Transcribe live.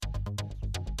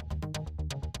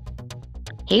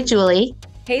Hey, Julie.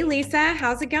 Hey Lisa,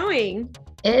 how's it going?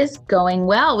 It is going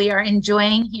well. We are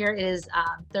enjoying, here is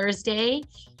Thursday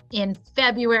in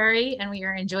February, and we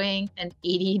are enjoying an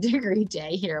 80-degree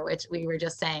day here, which we were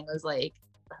just saying was like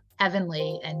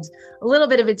heavenly. And a little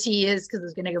bit of a tease because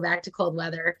it's going to go back to cold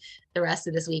weather the rest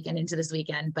of this week and into this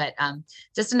weekend. But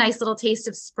just a nice little taste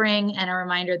of spring and a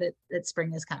reminder that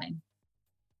spring is coming.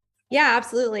 Yeah,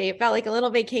 absolutely. It felt like a little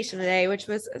vacation today, which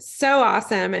was so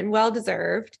awesome and well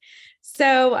deserved.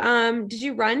 So, did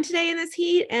you run today in this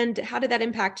heat and how did that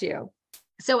impact you?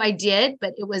 So I did,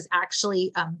 but it was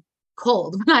actually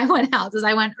cold when I went out because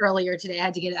I went earlier today. I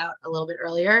had to get out a little bit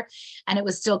earlier and it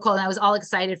was still cold. And I was all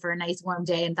excited for a nice warm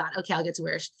day and thought, okay, I'll get to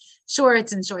wear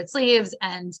shorts and short sleeves.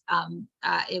 And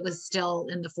it was still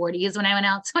in the 40s when I went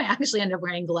out. So I actually ended up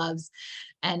wearing gloves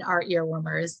and our ear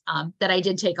warmers that I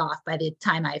did take off by the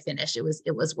time I finished. It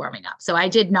was warming up. So I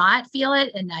did not feel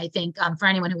it. And I think for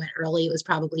anyone who went early, it was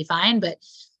probably fine, but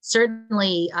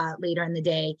certainly later in the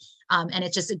day. And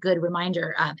it's just a good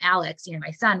reminder. Alex,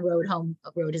 my son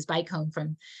rode his bike home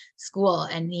from school,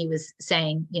 and he was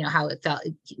saying, how it felt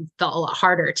a lot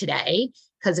harder today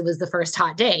because it was the first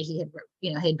hot day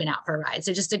he'd been out for a ride.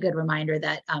 So just a good reminder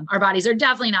that our bodies are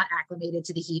definitely not acclimated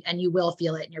to the heat, and you will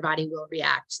feel it and your body will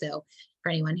react. So for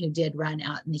anyone who did run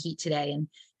out in the heat today and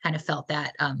kind of felt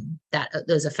that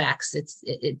those effects,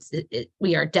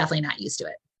 we are definitely not used to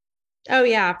it. Oh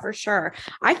yeah, for sure.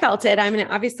 I felt it. I mean,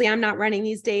 obviously I'm not running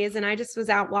these days and I just was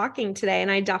out walking today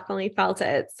and I definitely felt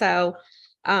it. So,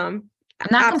 I'm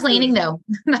not complaining absolutely. though.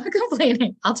 I'm not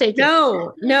complaining. I'll take it.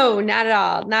 No, not at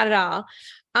all. Not at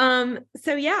all.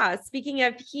 So yeah, speaking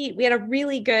of heat, we had a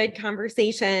really good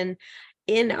conversation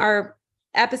in our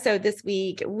episode this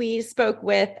week. We spoke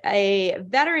with a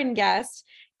veteran guest,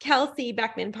 Kelsey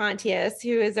Beckman Pontius,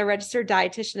 who is a registered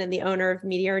dietitian and the owner of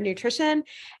Meteor Nutrition.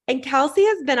 And Kelsey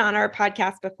has been on our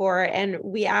podcast before, and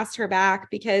we asked her back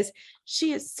because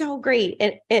she is so great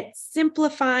at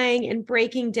simplifying and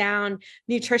breaking down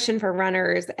nutrition for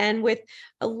runners. And with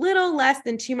a little less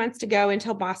than 2 months to go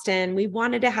until Boston, we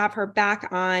wanted to have her back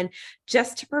on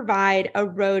just to provide a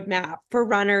roadmap for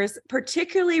runners,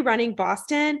 particularly running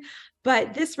Boston.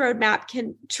 But this roadmap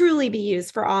can truly be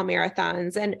used for all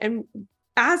marathons. And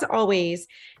as always,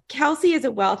 Kelsey is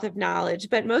a wealth of knowledge,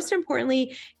 but most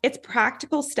importantly, it's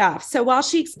practical stuff. So while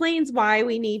she explains why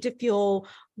we need to fuel,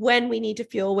 when we need to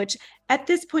fuel, which at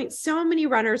this point, so many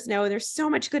runners know, there's so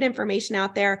much good information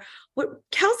out there. What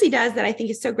Kelsey does that I think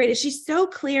is so great is she's so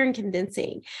clear and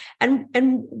convincing. And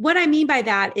what I mean by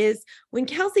that is when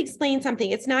Kelsey explains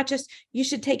something, it's not just you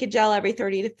should take a gel every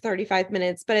 30 to 35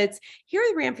 minutes, but it's here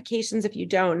are the ramifications if you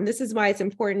don't. And this is why it's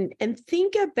important. And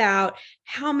think about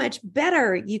how much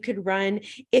better you could run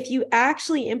if you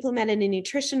actually implemented a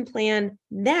nutrition plan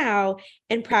now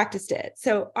and practiced it.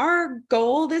 So our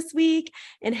goal this week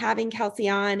in having Kelsey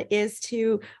on is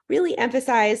to really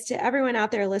emphasize to everyone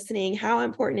out there listening how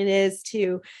important it is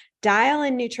to dial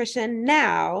in nutrition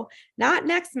now, not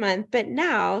next month, but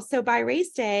now. So by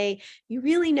race day, you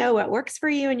really know what works for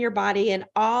you and your body in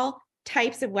all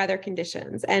types of weather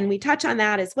conditions. And we touch on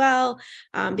that as well,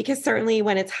 because certainly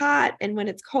when it's hot and when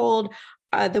it's cold,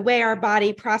 the way our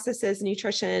body processes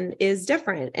nutrition is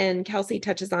different. And Kelsey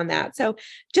touches on that. So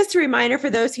just a reminder for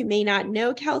those who may not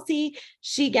know Kelsey,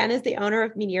 she again is the owner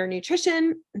of Meteor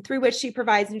Nutrition, through which she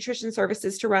provides nutrition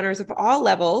services to runners of all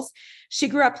levels. She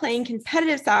grew up playing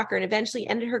competitive soccer and eventually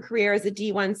ended her career as a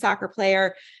D1 soccer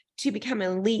player to become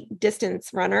an elite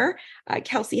distance runner.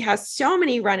 Kelsey has so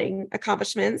many running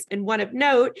accomplishments. And one of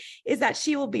note is that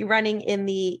she will be running in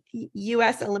the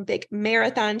U.S. Olympic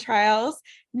marathon trials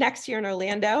next year in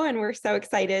Orlando. And we're so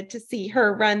excited to see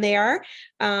her run there,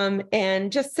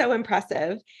 and just so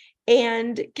impressive.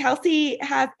 And Kelsey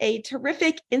has a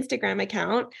terrific Instagram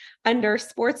account under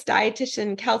Sports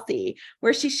Dietitian Kelsey,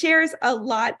 where she shares a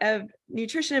lot of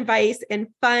nutrition advice and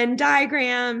fun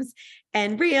diagrams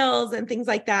and reels and things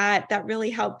like that that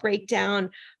really help break down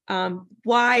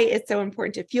why it's so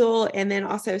important to fuel, and then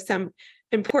also some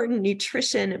important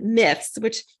nutrition myths,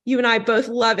 which you and I both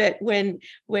love it when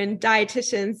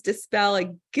dietitians dispel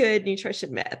a good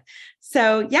nutrition myth.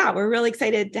 So yeah, we're really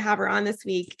excited to have her on this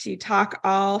week to talk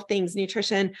all things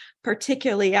nutrition,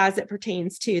 particularly as it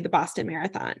pertains to the Boston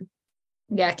Marathon.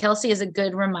 Yeah, Kelsey is a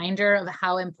good reminder of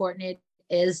how important it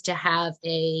is to have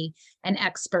an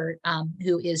expert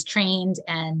who is trained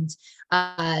and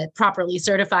properly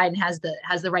certified and has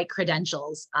the right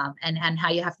credentials, and how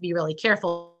you have to be really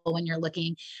careful when you're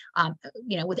looking,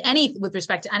 with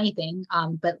respect to anything,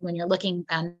 but when you're looking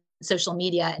on social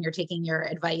media and you're taking your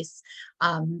advice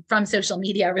from social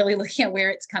media, really looking at where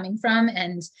it's coming from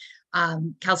and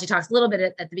Kelsey talks a little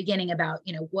bit at the beginning about,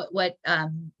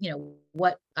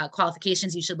 what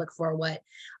qualifications you should look for, what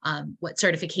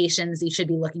certifications you should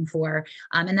be looking for.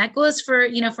 And that goes for,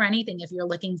 for anything. If you're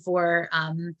looking for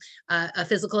a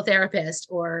physical therapist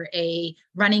or a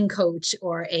running coach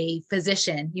or a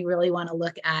physician, you really want to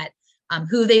look at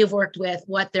who they've worked with,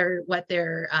 what their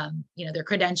their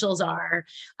credentials are.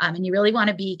 And you really want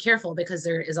to be careful because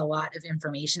there is a lot of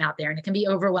information out there and it can be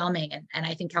overwhelming. And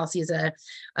I think Kelsey is a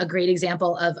great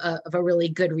example of a really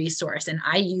good resource. And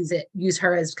I use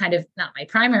her as kind of not my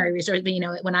primary resource,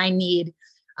 but when I need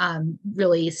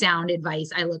really sound advice,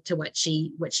 I look to what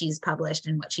she's published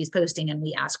and what she's posting, and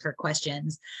we ask her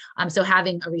questions. So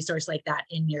having a resource like that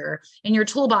in your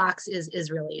toolbox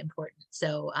is really important.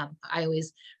 So I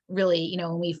always really,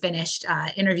 when we finished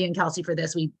interviewing Kelsey for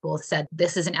this, we both said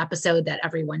this is an episode that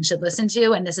everyone should listen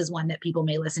to, and this is one that people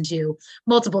may listen to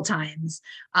multiple times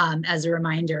as a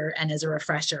reminder and as a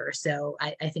refresher. So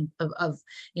I think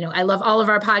I love all of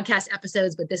our podcast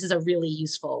episodes, but this is a really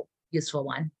useful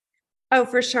one. Oh,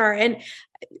 for sure. And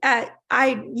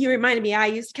you reminded me, I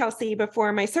used Kelsey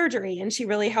before my surgery, and she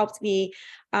really helped me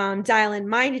dial in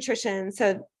my nutrition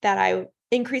so that I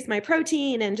increased my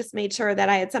protein and just made sure that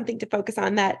I had something to focus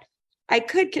on that I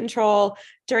could control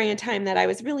during a time that I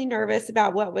was really nervous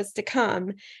about what was to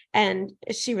come. And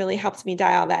she really helped me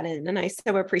dial that in. And I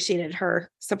so appreciated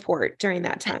her support during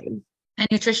that time. And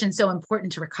nutrition is so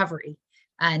important to recovery.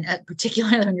 And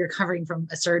particularly when you're recovering from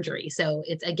a surgery. So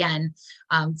it's, again,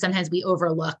 sometimes we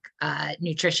overlook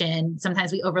nutrition.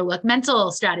 Sometimes we overlook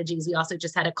mental strategies. We also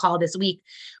just had a call this week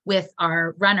with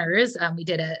our runners. We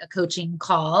did a coaching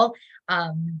call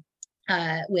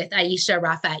with Aisha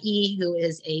Rafai, who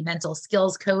is a mental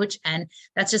skills coach. And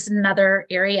that's just another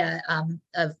area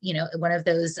of, one of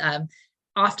those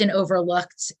often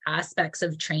overlooked aspects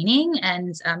of training.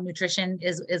 And nutrition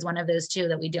is one of those too,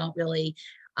 that we don't really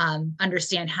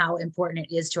understand how important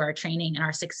it is to our training and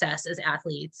our success as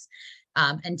athletes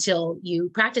until you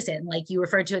practice it. And like you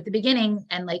referred to at the beginning,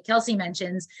 and like Kelsey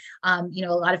mentions, a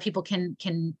lot of people can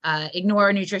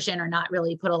ignore nutrition or not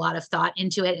really put a lot of thought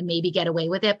into it and maybe get away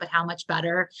with it, but how much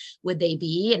better would they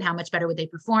be, and how much better would they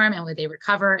perform, and would they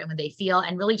recover, and would they feel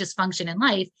and really just function in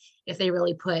life if they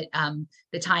really put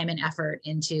the time and effort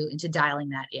into dialing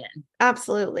that in.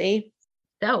 Absolutely.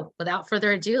 So without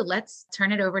further ado, let's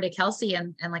turn it over to Kelsey.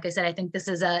 And like I said, I think this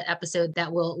is an episode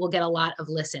that will get a lot of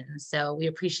listens. So we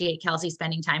appreciate Kelsey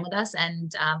spending time with us,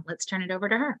 and let's turn it over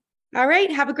to her. All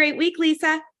right. Have a great week,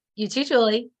 Lisa. You too,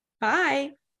 Julie.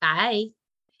 Bye. Bye.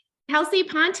 Kelsey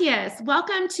Pontius,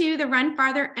 welcome to the Run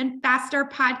Farther and Faster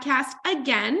podcast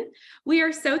again. We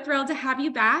are so thrilled to have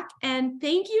you back. And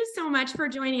thank you so much for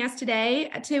joining us today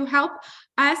to help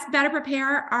us better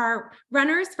prepare our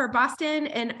runners for Boston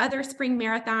and other spring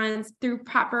marathons through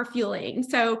proper fueling.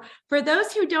 So for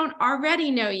those who don't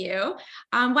already know you,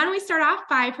 why don't we start off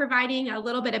by providing a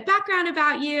little bit of background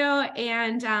about you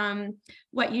and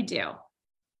what you do.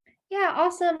 Yeah,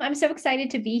 awesome. I'm so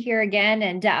excited to be here again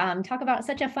and talk about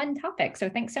such a fun topic. So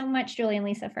thanks so much, Julie and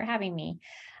Lisa, for having me.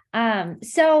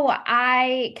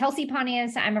 Kelsey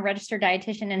Pontius, I'm a registered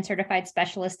dietitian and certified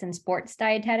specialist in sports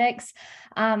dietetics.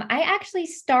 I actually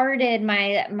started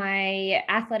my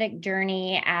athletic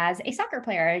journey as a soccer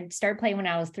player. I started playing when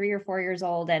I was 3 or 4 years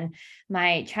old, and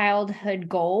my childhood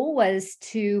goal was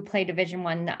to play Division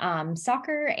I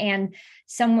soccer. And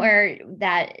somewhere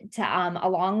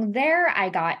along there, I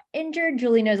got injured.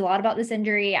 Julie knows a lot about this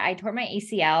injury. I tore my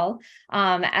ACL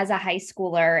as a high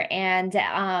schooler, and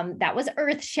that was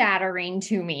earth-shattering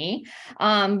to me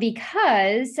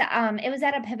because it was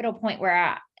at a pivotal point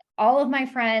where all of my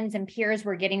friends and peers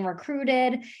were getting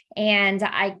recruited, and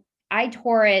I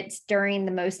tore it during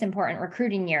the most important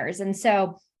recruiting years. And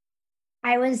so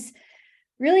I was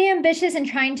really ambitious and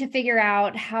trying to figure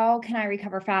out how can I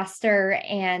recover faster.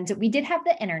 And we did have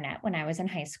the internet when I was in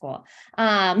high school.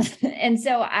 And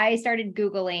so I started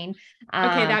Googling.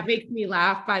 Okay, that makes me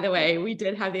laugh, by the way. We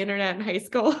did have the internet in high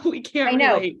school. We can't I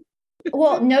know. relate.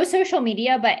 Well, no social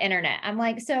media, but internet. I'm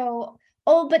like, so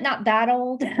old, but not that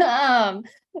old.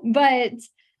 But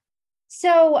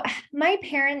so my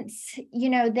parents,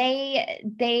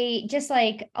 they just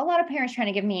like a lot of parents trying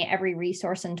to give me every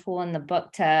resource and tool in the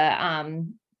book to,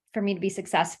 for me to be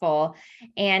successful.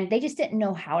 And they just didn't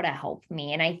know how to help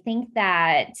me. And I think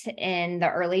that in the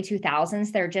early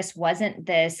 2000s, there just wasn't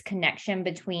this connection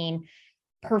between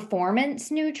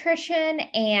performance nutrition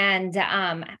and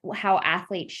how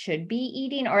athletes should be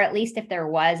eating, or at least if there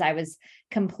was, I was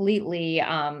completely,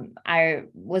 I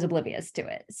was oblivious to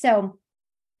it. So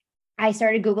I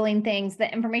started Googling things,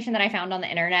 the information that I found on the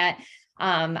internet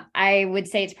I would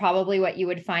say it's probably what you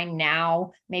would find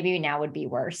now. Maybe now would be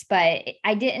worse, but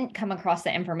I didn't come across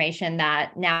the information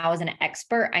that now as an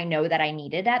expert, I know that I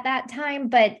needed at that time,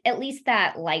 but at least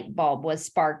that light bulb was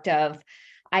sparked of,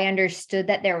 I understood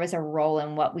that there was a role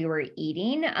in what we were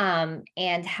eating,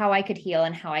 and how I could heal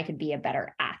and how I could be a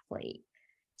better athlete.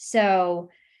 So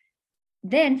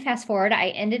then fast forward, I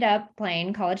ended up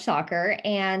playing college soccer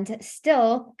and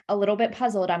still a little bit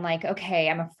puzzled. I'm like, okay,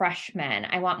 I'm a freshman.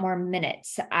 I want more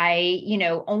minutes. I,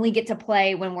 only get to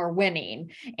play when we're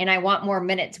winning, and I want more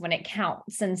minutes when it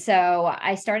counts. And so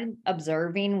I started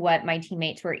observing what my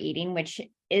teammates were eating, which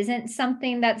isn't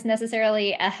something that's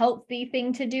necessarily a healthy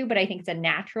thing to do, but I think it's a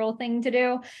natural thing to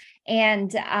do.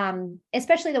 And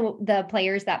especially the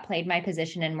players that played my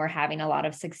position and were having a lot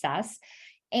of success.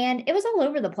 And it was all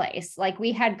over the place. Like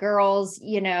we had girls,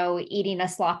 eating a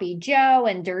sloppy Joe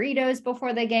and Doritos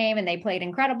before the game, and they played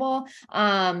incredible.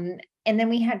 And then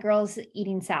we had girls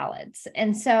eating salads.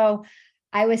 And so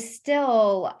I was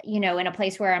still, in a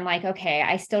place where I'm like, okay,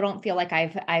 I still don't feel like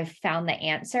I've found the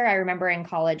answer. I remember in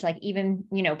college, like even,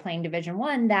 playing Division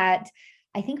I, that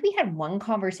I think we had one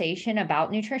conversation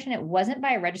about nutrition. It wasn't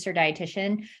by a registered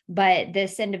dietitian, but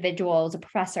this individual, as a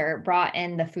professor, brought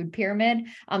in the food pyramid.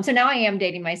 So now I am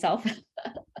dating myself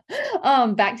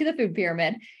back to the food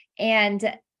pyramid.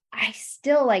 And I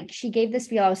still she gave this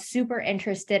feel, I was super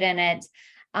interested in it.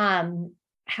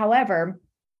 However,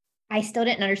 I still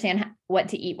didn't understand what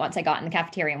to eat once I got in the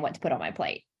cafeteria and what to put on my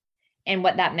plate and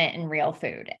what that meant in real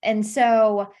food. And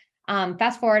so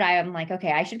fast forward, I am like,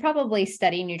 okay, I should probably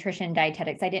study nutrition and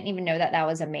dietetics. I didn't even know that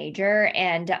was a major.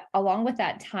 And along with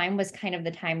that time was kind of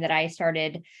the time that I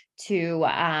started to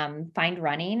find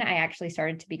running. I actually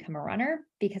started to become a runner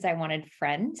because I wanted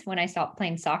friends. When I stopped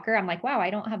playing soccer, I'm like, wow, I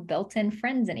don't have built-in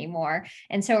friends anymore.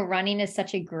 And so running is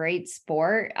such a great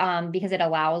sport because it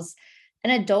allows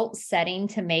an adult setting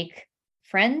to make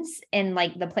friends in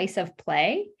the place of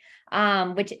play.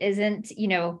 Which isn't,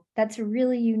 that's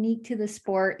really unique to the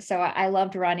sport. So I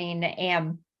loved running,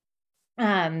 and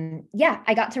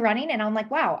I got to running and I'm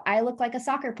like, wow, I look like a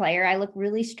soccer player. I look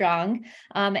really strong.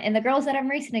 And the girls that I'm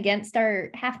racing against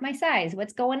are half my size.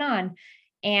 What's going on?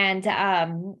 And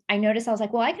I noticed, I was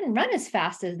like, well, I can run as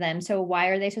fast as them. So why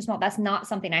are they so small? That's not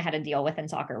something I had to deal with in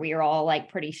soccer. We were all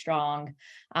pretty strong.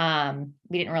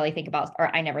 We didn't really think about,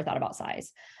 or I never thought about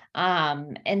size.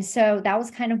 And so that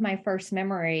was kind of my first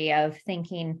memory of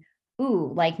thinking,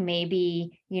 ooh,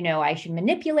 maybe, I should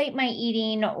manipulate my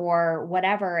eating or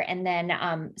whatever. And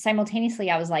then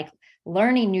simultaneously, I was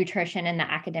learning nutrition in the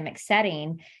academic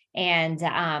setting. And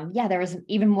there was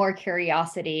even more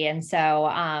curiosity. And so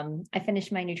I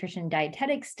finished my nutrition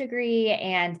dietetics degree.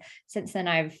 And since then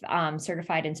I've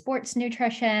certified in sports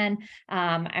nutrition.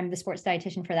 I'm the sports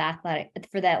dietitian for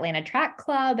the Atlanta Track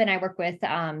Club. And I work with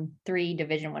 3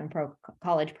 Division I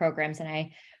college programs. And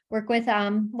I work with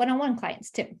one-on-one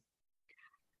clients too.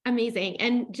 Amazing.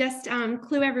 And just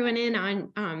clue everyone in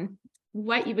on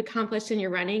what you've accomplished in your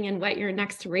running and what your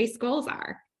next race goals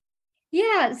are.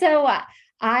 Yeah. So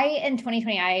in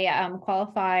 2020, I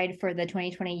qualified for the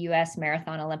 2020 U.S.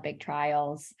 Marathon Olympic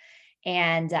Trials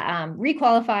and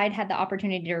requalified, had the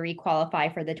opportunity to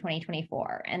requalify for the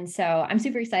 2024. And so I'm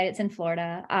super excited. It's in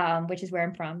Florida, which is where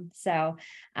I'm from. So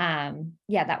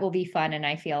that will be fun. And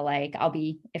I feel like I'll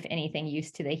be, if anything,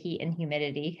 used to the heat and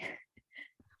humidity.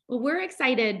 Well, we're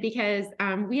excited because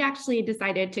we actually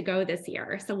decided to go this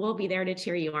year. So we'll be there to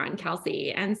cheer you on,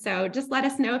 Kelsey. And so just let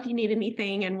us know if you need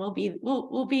anything, and we'll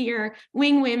be your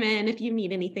wing women if you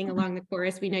need anything along the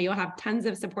course. We know you'll have tons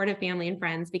of supportive family and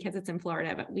friends because it's in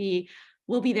Florida, but we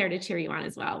will be there to cheer you on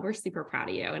as well. We're super proud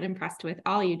of you and impressed with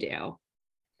all you do.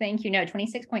 Thank you. No,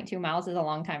 26.2 miles is a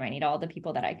long time. I need all the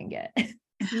people that I can get.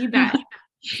 You bet.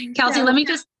 Kelsey, let me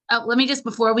just,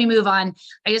 before we move on,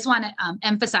 I just want to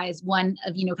emphasize one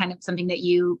of, kind of something that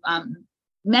you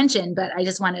mentioned, but I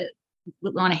just want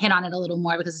to hit on it a little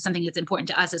more because it's something that's important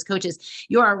to us as coaches.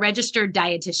 You're a registered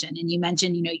dietitian, and you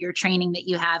mentioned, your training that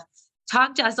you have.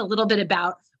 Talk to us a little bit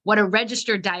about what a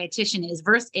registered dietitian is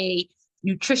versus a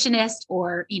nutritionist,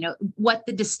 or, what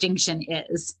the distinction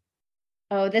is.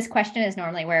 Oh, this question is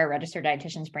normally where registered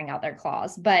dietitians bring out their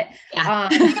claws, but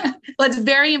well, it's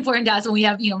very important to us when we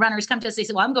have, runners come to us, they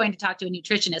say, well, I'm going to talk to a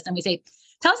nutritionist. And we say,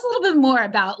 tell us a little bit more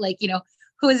about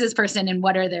who is this person and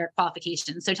what are their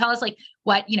qualifications? So tell us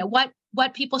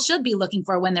what people should be looking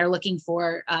for when they're looking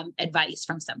for advice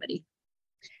from somebody.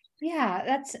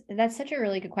 Yeah, that's such a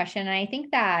really good question. And I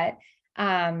think that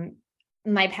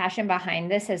my passion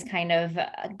behind this is kind of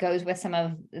goes with some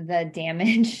of the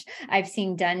damage I've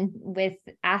seen done with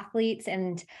athletes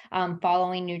and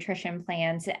following nutrition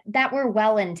plans that were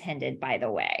well intended, by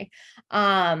the way,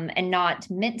 and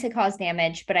not meant to cause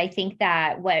damage. But I think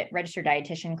that what registered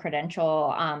dietitian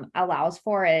credential allows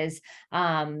for is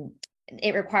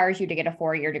it requires you to get a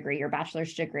 4-year degree, your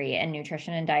bachelor's degree in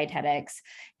nutrition and dietetics.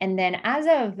 And then as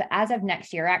of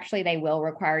next year, actually, they will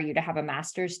require you to have a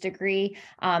master's degree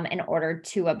in order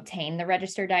to obtain the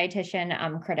registered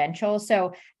dietitian credential.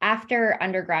 So after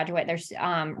undergraduate, there's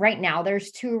right now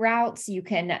there's 2 routes. You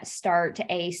can start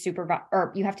a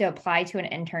or you have to apply to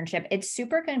an internship. It's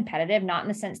super competitive, not in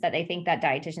the sense that they think that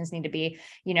dietitians need to be,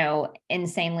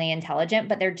 insanely intelligent,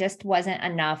 but there just wasn't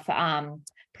enough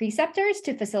preceptors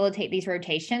to facilitate these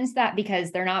rotations, that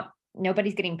because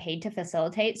nobody's getting paid to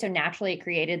facilitate. So naturally it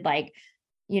created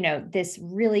this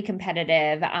really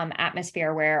competitive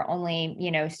atmosphere where only,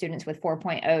 students with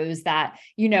 4.0s that,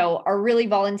 are really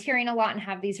volunteering a lot and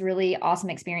have these really awesome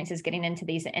experiences getting into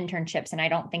these internships. And I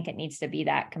don't think it needs to be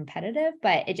that competitive,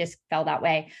 but it just fell that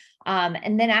way.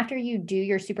 And then after you do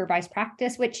your supervised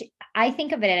practice, which I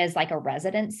think of it as like a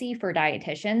residency for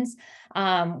dietitians,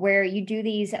 where you do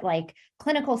these like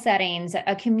clinical settings,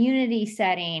 a community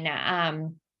setting,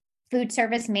 food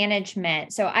service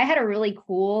management. So I had a really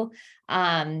cool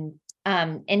internship,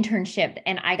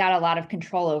 and I got a lot of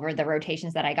control over the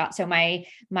rotations that I got. So my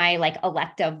like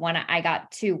elective one, I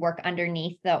got to work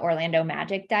underneath the Orlando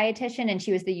Magic dietitian, and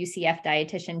she was the UCF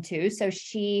dietitian too. So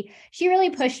she really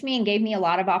pushed me and gave me a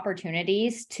lot of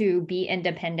opportunities to be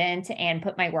independent and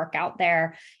put my work out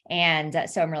there. And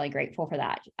so I'm really grateful for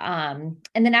that. And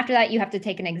then after that, you have to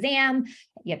take an exam,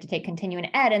 you have to take continuing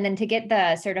ed, and then to get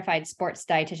the certified sports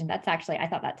dietitian, I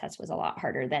thought that test was a lot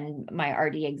harder than my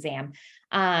RD exam.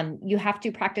 You have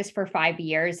to practice for 5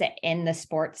 years in the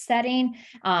sports setting,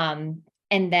 and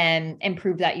then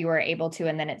prove that you are able to,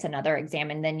 and then it's another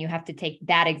exam. And then you have to take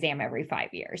that exam every 5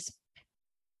 years.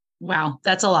 Wow,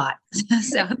 that's a lot.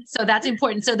 So that's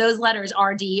important. So those letters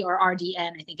RD or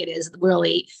RDN, I think it is,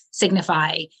 really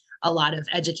signify a lot of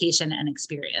education and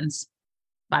experience.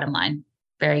 Bottom line.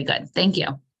 Very good. Thank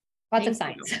you. Lots of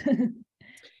science.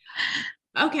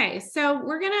 Okay, so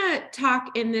we're going to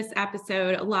talk in this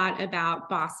episode a lot about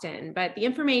Boston, but the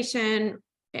information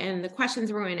and the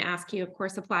questions we're going to ask you, of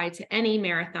course, apply to any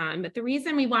marathon. But the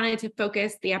reason we wanted to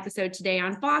focus the episode today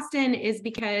on Boston is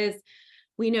because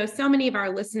we know so many of our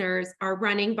listeners are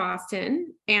running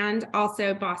Boston, and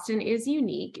also Boston is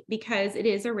unique because it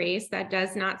is a race that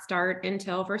does not start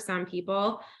until, for some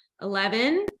people,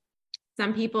 11,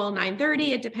 some people 9:30,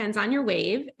 it depends on your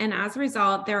wave. And as a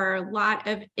result, there are a lot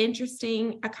of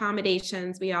interesting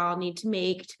accommodations we all need to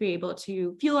make to be able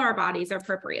to fuel our bodies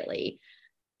appropriately.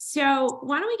 So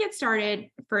why don't we get started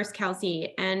first,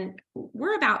 Kelsey? And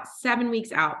we're about 7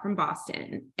 weeks out from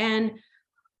Boston. And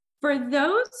for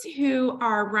those who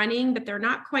are running, but they're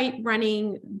not quite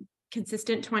running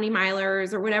consistent 20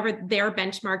 milers or whatever their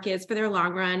benchmark is for their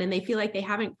long run, and they feel like they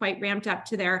haven't quite ramped up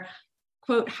to their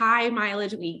quote high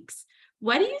mileage weeks,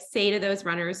 what do you say to those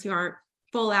runners who aren't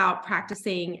full out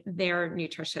practicing their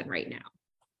nutrition right now?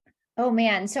 Oh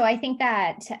man. So I think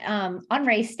that on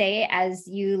race day, as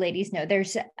you ladies know,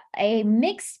 there's a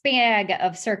mixed bag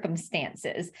of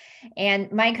circumstances.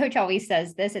 And my coach always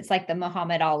says this, it's like the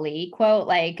Muhammad Ali quote,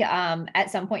 like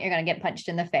at some point you're going to get punched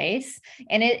in the face.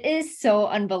 And it is so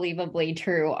unbelievably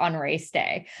true on race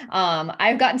day.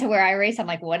 I've gotten to where I race, I'm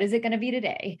like, what is it going to be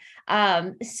today?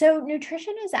 So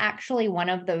nutrition is actually one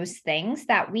of those things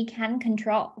that we can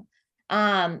control.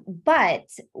 But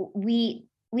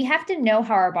we have to know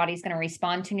how our body's going to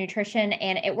respond to nutrition,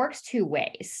 and it works 2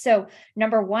 ways. So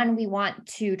number one, we want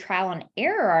to trial and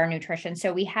error our nutrition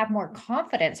so we have more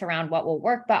confidence around what will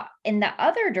work. But in the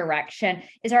other direction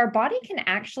is our body can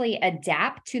actually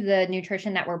adapt to the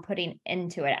nutrition that we're putting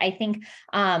into it. I think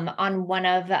on one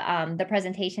of the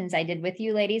presentations I did with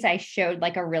you ladies, I showed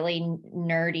like a really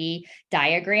nerdy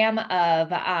diagram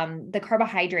of the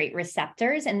carbohydrate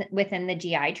receptors and within the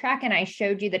GI tract. And I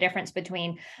showed you the difference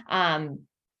between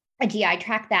a GI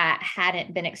tract that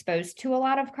hadn't been exposed to a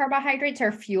lot of carbohydrates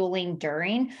or fueling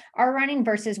during our running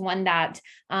versus one that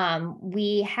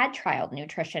we had trialed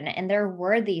nutrition, and there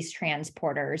were these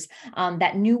transporters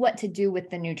that knew what to do with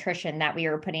the nutrition that we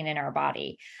were putting in our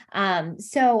body.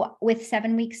 So with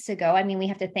 7 weeks to go, I mean, we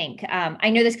have to think, I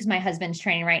know this because my husband's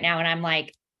training right now and I'm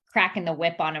like cracking the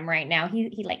whip on him right now.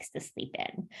 He likes to sleep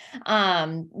in.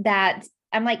 That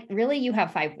I'm like, really, you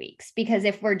have 5 weeks, because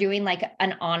if we're doing like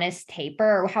an honest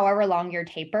taper or however long your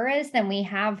taper is, then we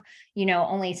have,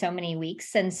 only so many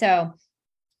weeks. And so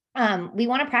we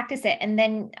want to practice it. And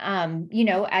then,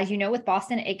 as you know, with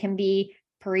Boston, it can be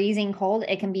freezing cold,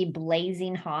 it can be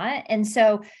blazing hot. And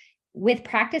so with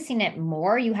practicing it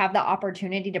more, you have the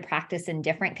opportunity to practice in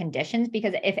different conditions,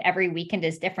 because if every weekend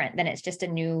is different, then it's just a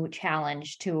new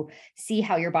challenge to see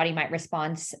how your body might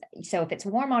respond. So if it's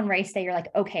warm on race day, you're like,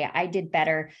 okay, I did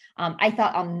better. I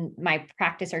thought on my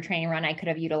practice or training run, I could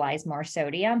have utilized more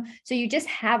sodium. So you just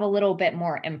have a little bit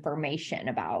more information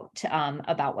about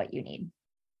what you need.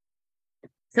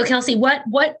 So Kelsey, what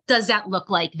does that look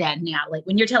like then now? Like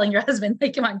when you're telling your husband,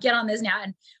 like, come on, get on this now.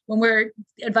 And when we're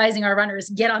advising our runners,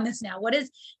 get on this now. What does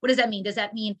that mean? Does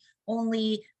that mean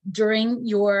only during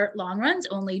your long runs,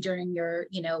 only during your,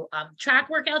 track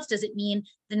workouts? Does it mean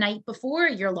the night before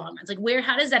your long runs? Like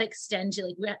how does that extend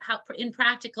to, like, how in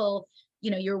practical,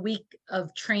 your week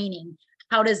of training,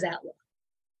 how does that look?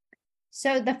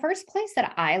 So the first place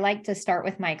that I like to start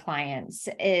with my clients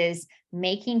is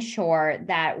making sure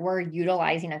that we're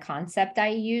utilizing a concept I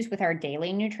use with our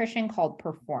daily nutrition called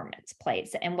performance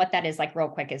plates. And what that is, like, real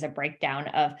quick, is a breakdown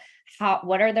of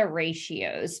what are the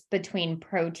ratios between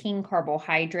protein,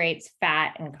 carbohydrates,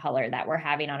 fat, and color that we're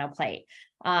having on a plate.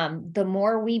 The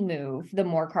more we move, the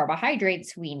more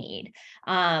carbohydrates we need.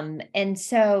 And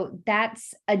so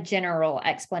that's a general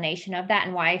explanation of that.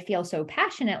 And why I feel so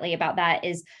passionately about that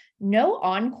is no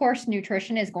on-course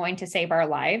nutrition is going to save our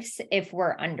lives if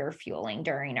we're under fueling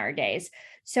during our days.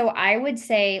 So I would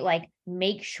say, like,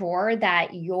 make sure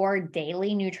that your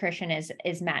daily nutrition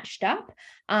is matched up.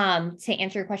 To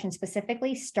answer your question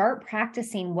specifically, start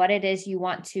practicing what it is you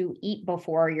want to eat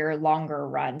before your longer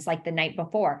runs, like the night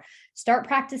before. Start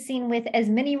practicing with as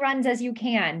many runs as you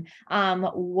can,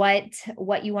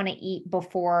 what you want to eat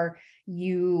before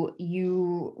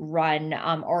you run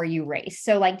or you race.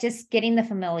 So, like, just getting the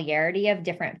familiarity of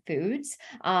different foods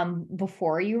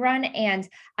before you run. And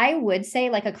I would say,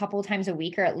 like, a couple of times a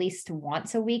week, or at least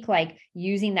once a week, like,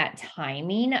 using that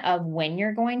timing of when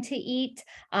you're going to eat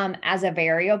as a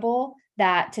variable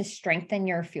that to strengthen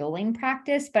your fueling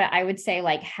practice. But I would say,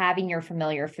 like, having your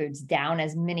familiar foods down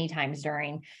as many times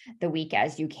during the week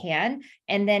as you can.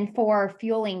 And then for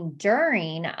fueling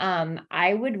during,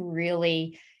 I would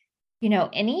really,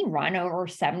 any run over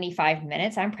 75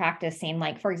 minutes, I'm practicing.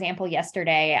 Like, for example,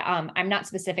 yesterday, I'm not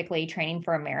specifically training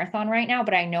for a marathon right now,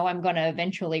 but I know I'm going to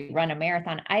eventually run a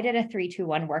marathon. I did a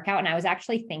 3-2-1 workout, and I was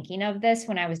actually thinking of this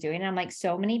when I was doing it. I'm like,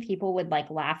 so many people would,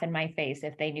 like, laugh in my face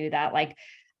if they knew that, like,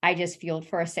 I just fueled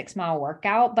for a 6-mile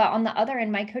workout. But on the other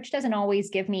end, my coach doesn't always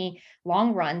give me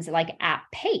long runs, like, at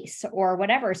pace or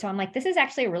whatever. So I'm like, this is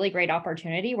actually a really great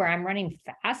opportunity where I'm running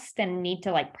fast and need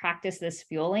to, like, practice this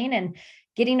fueling and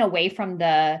getting away from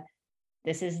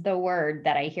this is the word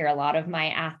that I hear a lot of my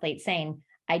athletes saying,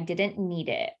 I didn't need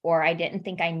it, or I didn't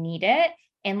think I need it.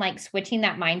 And, like, switching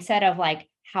that mindset of, like,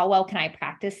 how well can I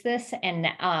practice this? And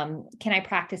can I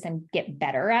practice and get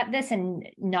better at this, and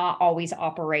not always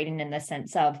operating in the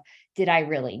sense of, did I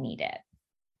really need it?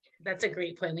 That's a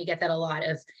great point. We get that a lot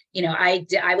of,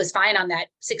 I was fine on that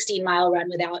 16-mile run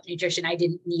without nutrition. I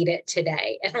didn't need it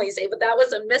today. And we say, but that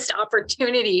was a missed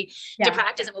opportunity to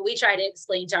practice. And what we try to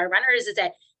explain to our runners is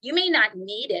that you may not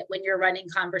need it when you're running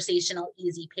conversational,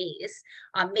 easy pace.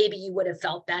 Maybe you would have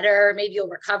felt better. Maybe you'll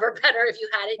recover better if you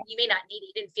had it. You may not need it.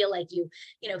 You didn't feel like you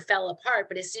fell apart.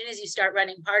 But as soon as you start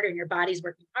running harder and your body's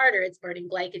working harder, it's burning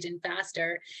glycogen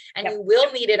faster. And you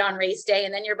will need it on race day.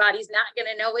 And then your body's not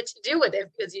going to know what to do with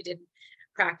it because you didn't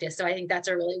practice. So I think that's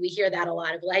we hear that a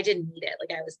lot of, well, I didn't need it.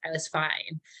 Like, I was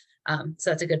fine. So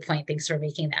that's a good point. Thanks for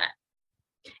making that.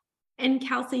 And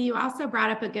Kelsey, you also brought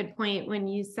up a good point when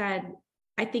you said,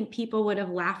 I think people would have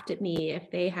laughed at me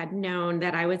if they had known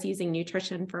that I was using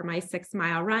nutrition for my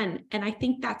 6-mile run. And I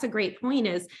think that's a great point,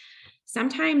 is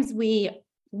sometimes we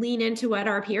lean into what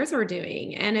our peers are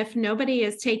doing. And if nobody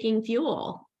is taking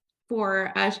fuel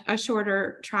for a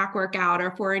shorter track workout,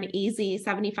 or for an easy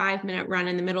 75-minute run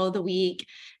in the middle of the week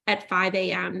at 5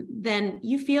 a.m., then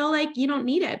you feel like you don't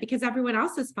need it because everyone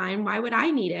else is fine. Why would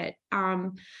I need it?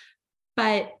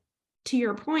 But to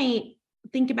your point,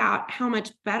 think about how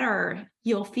much better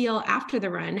you'll feel after the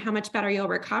run, how much better you'll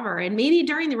recover. And maybe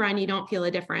during the run, you don't feel a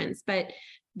difference, but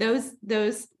those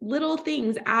little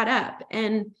things add up.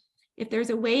 And if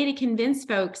there's a way to convince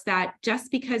folks that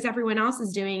just because everyone else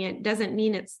is doing it doesn't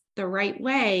mean it's the right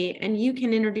way, and you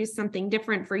can introduce something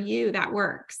different for you that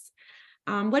works.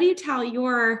 What do you tell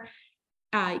your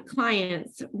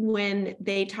clients when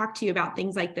they talk to you about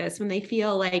things like this, when they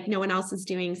feel like no one else is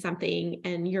doing something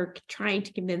and you're trying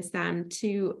to convince them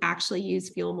to actually use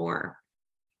fuel more?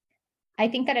 I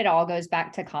think that it all goes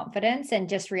back to confidence and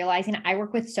just realizing I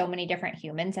work with so many different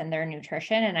humans and their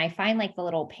nutrition. And I find like the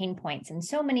little pain points in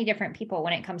so many different people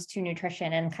when it comes to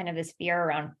nutrition and kind of this fear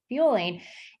around fueling.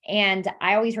 And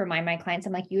I always remind my clients,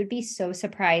 I'm like, you would be so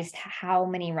surprised how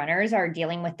many runners are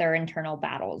dealing with their internal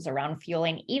battles around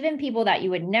fueling, even people that you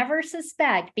would never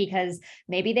suspect because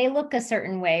maybe they look a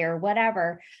certain way or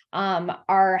whatever,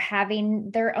 are having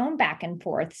their own back and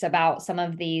forths about some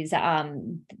of these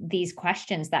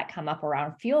questions that come up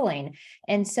around fueling.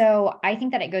 And so I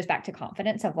think that it goes back to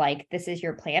confidence of like, this is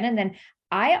your plan. And then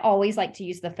I always like to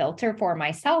use the filter for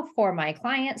myself, for my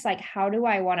clients, like, how do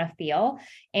I want to feel?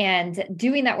 And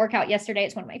doing that workout yesterday,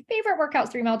 it's one of my favorite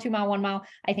workouts, 3 mile, 2 mile, 1 mile.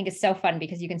 I think it's so fun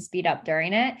because you can speed up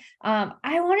during it.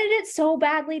 I wanted it so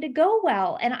badly to go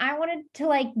well. And I wanted to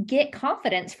like get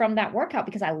confidence from that workout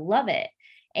because I love it.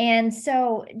 And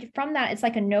so from that, it's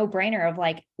like a no-brainer of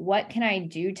like, what can I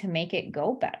do to make it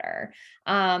go better?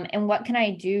 And what can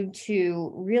I do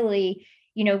to really,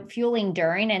 fueling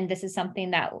during, and this is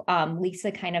something that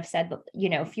Lisa kind of said,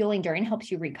 fueling during helps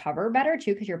you recover better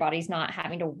too, because your body's not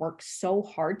having to work so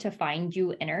hard to find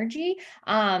you energy.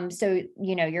 So,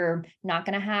 you're not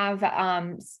going to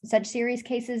have such serious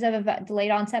cases of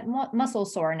delayed onset muscle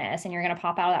soreness, and you're going to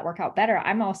pop out of that workout better.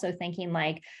 I'm also thinking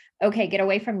like, okay, get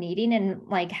away from needing and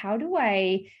like, how do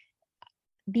I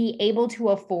be able to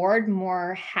afford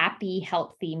more happy,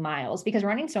 healthy miles? Because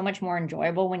running's so much more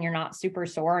enjoyable when you're not super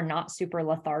sore and not super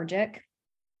lethargic.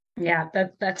 Yeah,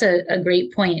 that's a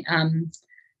great point.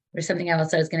 There's something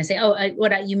else I was going to say.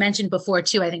 You mentioned before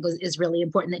too, I think is really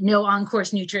important, that no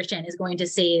on-course nutrition is going to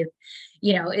save,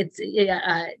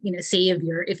 save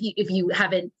your, if you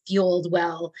haven't fueled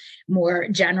well more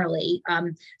generally.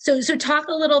 So talk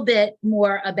a little bit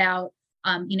more about,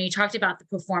 you talked about the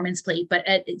performance plate, but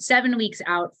at 7 weeks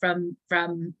out from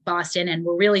Boston, and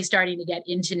we're really starting to get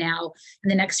into now in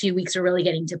the next few weeks, we're really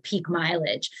getting to peak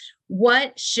mileage.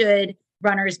 What should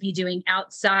runners be doing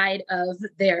outside of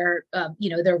their,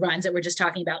 their runs that we're just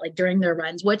talking about, like during their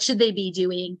runs? What should they be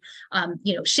doing?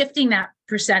 Shifting that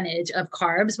percentage of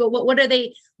carbs, but what are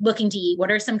they looking to eat?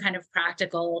 What are some kind of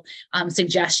practical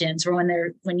suggestions for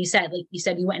when you said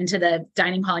you went into the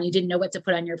dining hall and you didn't know what to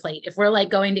put on your plate? If we're like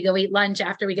going to go eat lunch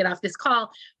after we get off this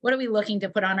call, what are we looking to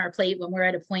put on our plate when we're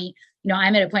at a point,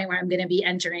 I'm at a point where I'm going to be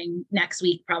entering next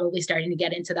week, probably starting to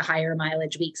get into the higher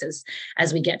mileage weeks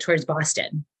as we get towards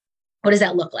Boston. What does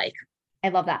that look like? I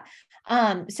love that.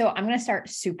 So I'm going to start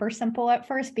super simple at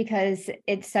first because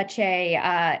it's such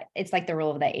it's like the rule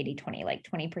of the 80-20, like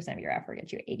 20% of your effort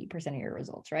gets you 80% of your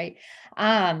results, right?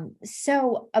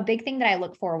 So a big thing that I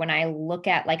look for when I look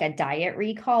at like a diet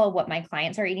recall of what my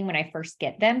clients are eating when I first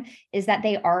get them is that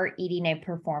they are eating a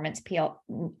performance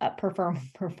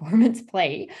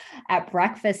plate at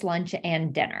breakfast, lunch,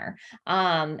 and dinner.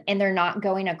 And they're not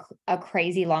going a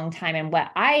crazy long time. And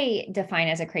what I define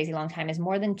as a crazy long time is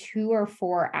more than 2 or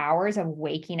 4 hours of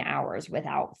waking hours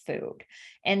without food.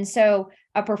 And so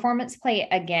a performance plate,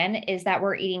 again, is that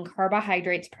we're eating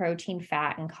carbohydrates, protein,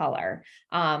 fat, and color.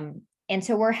 And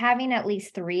so we're having at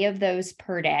least 3 of those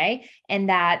per day, and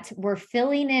that we're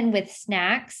filling in with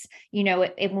snacks,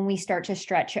 when we start to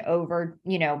stretch over,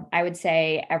 I would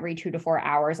say every 2 to 4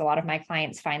 hours. A lot of my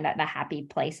clients find that the happy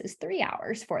place is 3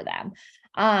 hours for them.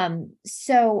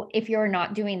 So if you're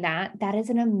not doing that, that is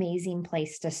an amazing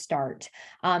place to start.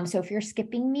 So if you're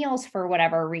skipping meals for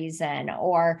whatever reason,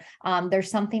 or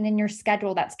there's something in your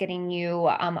schedule that's getting you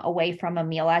away from a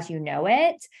meal as you know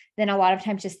it, then a lot of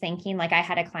times just thinking, like I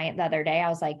had a client the other day, I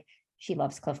was like, she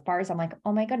loves Clif Bars. I'm like,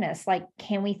 oh my goodness, like,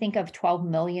 can we think of 12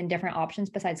 million different options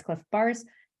besides Clif Bars?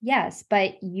 Yes,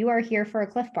 but you are here for a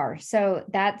Clif Bar. So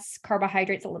that's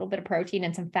carbohydrates, a little bit of protein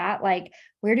and some fat. Like,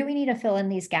 where do we need to fill in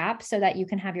these gaps so that you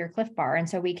can have your Clif Bar? And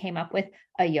so we came up with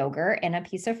a yogurt and a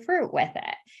piece of fruit with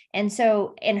it. And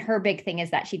her big thing is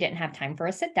that she didn't have time for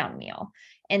a sit down meal.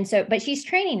 And so, but she's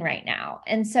training right now.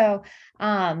 And so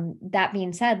that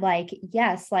being said, like,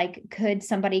 yes, like, could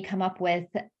somebody come up with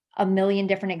a million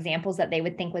different examples that they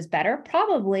would think was better?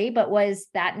 Probably, but was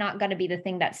that not going to be the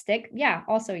thing that stick? Yeah.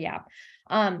 Also, yeah.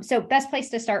 So best place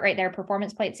to start right there,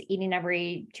 performance plates, eating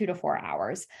every 2 to 4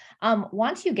 hours.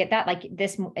 Once you get that, like,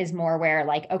 this is more where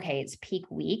like, okay, it's peak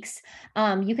weeks.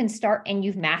 You can start, and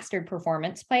you've mastered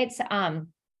performance plates.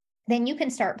 Then you can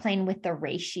start playing with the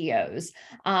ratios.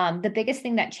 The biggest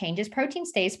thing that changes, protein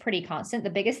stays pretty constant. The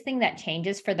biggest thing that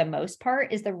changes for the most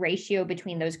part is the ratio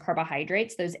between those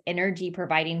carbohydrates, those energy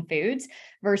providing foods,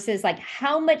 versus like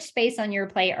how much space on your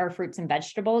plate are fruits and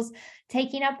vegetables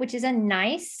taking up, which is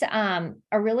a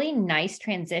really nice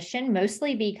transition,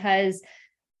 mostly because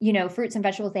fruits and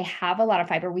vegetables, they have a lot of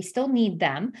fiber. We still need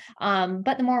them.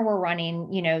 But the more we're running,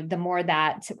 the more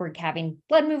that we're having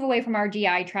blood move away from our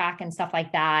GI tract and stuff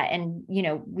like that. And,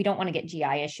 we don't want to get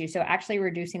GI issues. So actually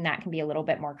reducing that can be a little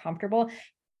bit more comfortable.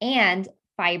 And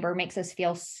fiber makes us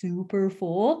feel super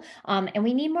full. And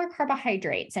we need more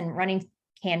carbohydrates, and running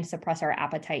can suppress our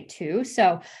appetite too.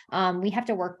 So we have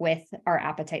to work with our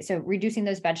appetite. So reducing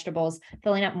those vegetables,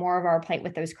 filling up more of our plate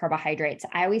with those carbohydrates.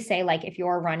 I always say, like, if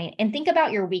you're running, and think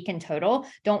about your week in total,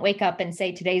 don't wake up and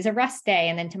say today's a rest day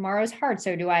and then tomorrow's hard.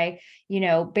 So do I,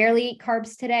 barely eat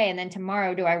carbs today, and then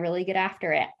tomorrow, do I really get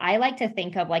after it? I like to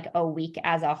think of like a week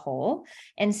as a whole.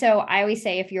 And so I always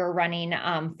say, if you're running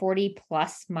 40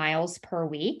 plus miles per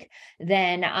week,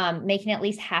 then making at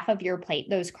least half of your plate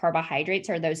those carbohydrates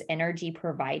or those energy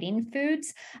providing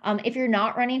foods. If you're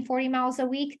not running 40 miles a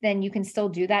week, then you can still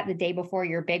do that the day before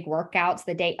your big workouts,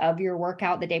 the day of your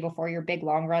workout, the day before your big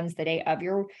long runs, the day of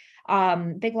your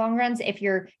big long runs. If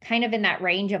you're kind of in that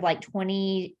range of like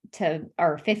 15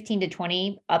 to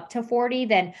 20 up to 40,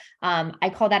 then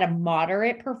I call that a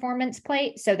moderate performance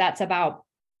plate. So that's about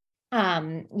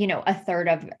a third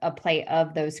of a plate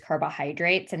of those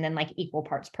carbohydrates, and then like equal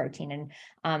parts protein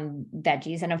and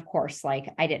veggies. And of course,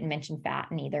 like, I didn't mention fat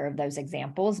in either of those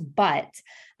examples, but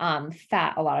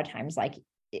fat, a lot of times, like,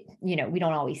 we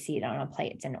don't always see it on a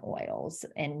plate. It's in oils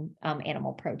and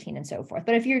animal protein and so forth.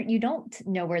 But if you don't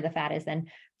know where the fat is, then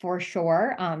for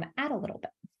sure, add a little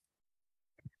bit.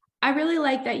 I really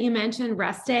like that you mentioned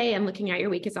rest day and looking at your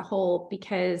week as a whole,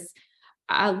 because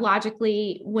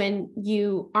logically, when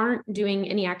you aren't doing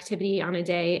any activity on a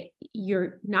day,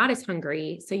 you're not as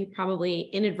hungry. So you probably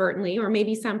inadvertently, or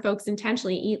maybe some folks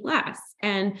intentionally, eat less.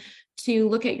 And to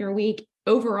look at your week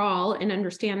overall and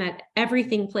understand that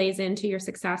everything plays into your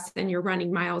success and your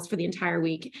running miles for the entire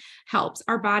week helps.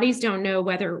 Our bodies don't know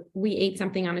whether we ate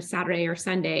something on a Saturday or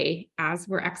Sunday as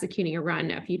we're executing a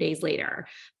run a few days later.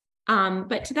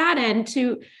 But to that end,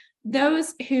 to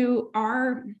those who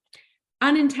are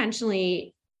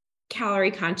unintentionally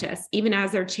calorie conscious, even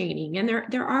as they're chaining, and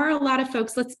there are a lot of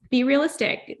folks, let's be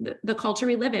realistic, the culture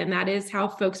we live in, that is how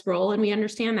folks roll, and we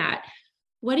understand that.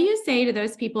 What do you say to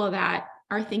those people that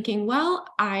are thinking, well,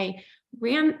 I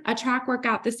ran a track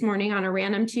workout this morning on a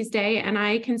random Tuesday and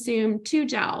I consumed 2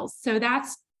 gels, so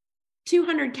that's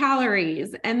 200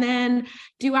 calories. And then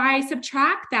do I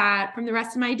subtract that from the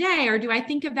rest of my day, or do I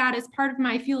think of that as part of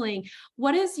my fueling?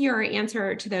 What is your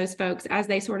answer to those folks as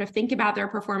they sort of think about their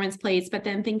performance plates, but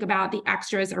then think about the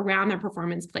extras around their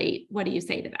performance plate? What do you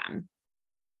say to them?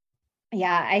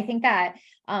 Yeah, I think that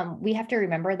we have to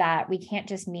remember that we can't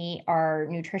just meet our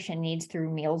nutrition needs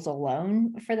through meals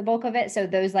alone for the bulk of it. So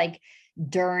those like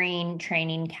during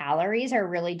training calories are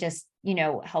really just,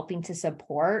 helping to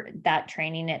support that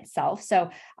training itself. So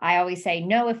I always say,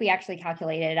 no, if we actually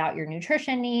calculated out your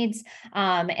nutrition needs,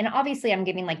 and obviously I'm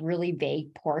giving like really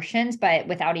vague portions, but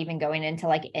without even going into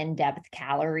like in-depth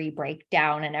calorie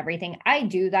breakdown and everything. I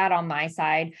do that on my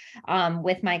side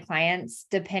with my clients,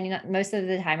 depending on, most of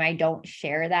the time, I don't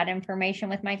share that information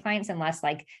with my clients unless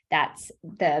like that's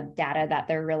the data that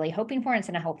they're really hoping for and it's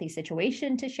in a healthy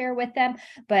situation to share with them.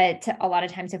 But a lot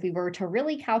of times, if we were to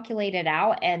really calculate it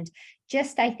out, and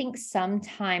just, I think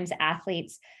sometimes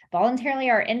athletes voluntarily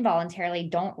or involuntarily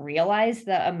don't realize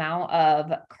the amount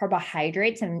of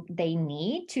carbohydrates and they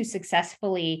need to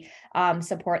successfully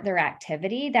support their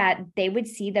activity, that they would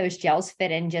see those gels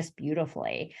fit in just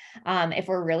beautifully if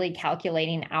we're really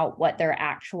calculating out what their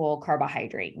actual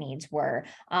carbohydrate needs were.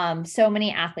 So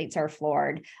many athletes are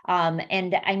floored.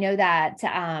 And I know that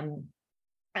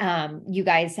you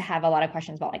guys have a lot of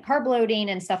questions about like carb loading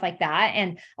and stuff like that.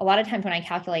 And a lot of times when I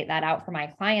calculate that out for my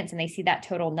clients and they see that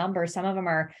total number, some of them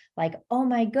are like, oh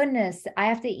my goodness, I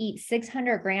have to eat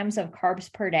 600 grams of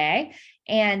carbs per day.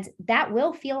 And that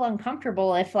will feel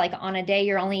uncomfortable if like on a day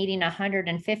you're only eating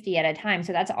 150 at a time.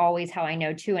 So that's always how I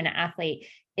know too, an athlete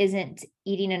isn't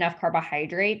eating enough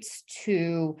carbohydrates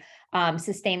to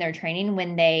sustain their training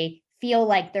when they feel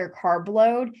like their carb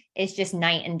load is just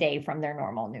night and day from their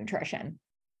normal nutrition.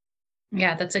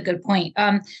 Yeah, that's a good point.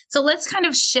 So let's kind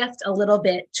of shift a little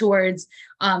bit towards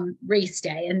race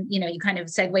day. And, you kind of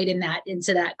segued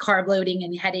into that carb loading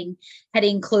and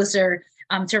heading closer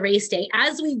to race day.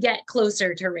 As we get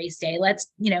closer to race day,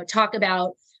 let's, talk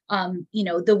about,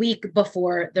 the week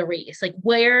before the race, like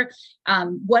where,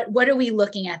 what are we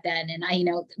looking at then? And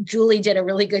Julie did a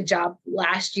really good job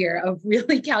last year of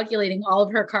really calculating all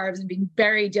of her carbs and being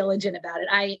very diligent about it.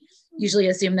 I usually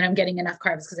assume that I'm getting enough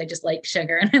carbs because I just like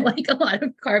sugar and I like a lot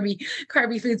of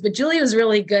carby foods, but Julie was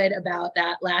really good about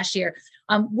that last year.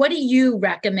 What do you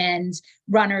recommend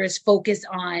runners focus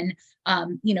on,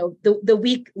 the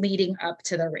week leading up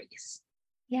to the race?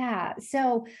 Yeah.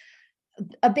 So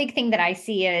a big thing that I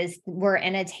see is we're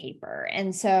in a taper.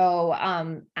 And so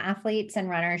athletes and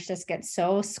runners just get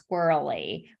so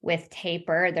squirrely with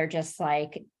taper. They're just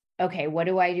like, okay, what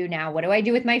do I do now? What do I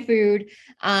do with my food?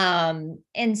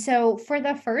 And so for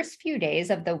the first few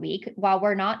days of the week, while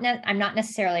I'm not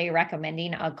necessarily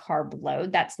recommending a carb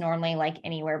load. That's normally like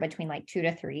anywhere between like 2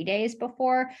 to 3 days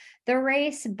before the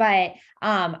race, but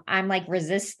I'm like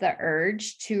resist the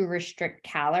urge to restrict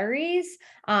calories.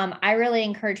 I really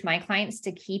encourage my clients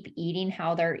to keep eating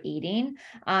how they're eating.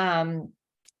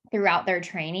 Throughout their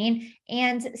training.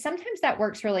 And sometimes that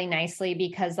works really nicely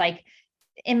because like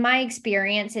in my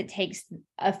experience, it takes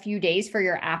a few days for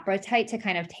your appetite to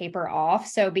kind of taper off.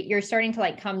 So, but you're starting to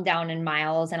like come down in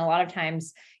miles. And a lot of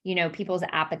times, people's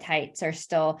appetites are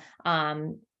still,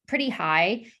 pretty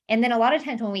high. And then a lot of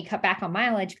times when we cut back on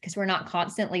mileage, because we're not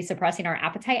constantly suppressing our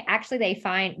appetite, actually they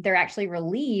find they're actually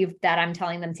relieved that I'm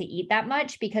telling them to eat that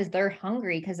much because they're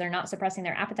hungry because they're not suppressing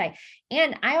their appetite.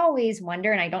 And I always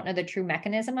wonder, and I don't know the true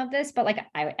mechanism of this, but like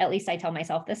at least I tell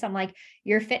myself this, I'm like,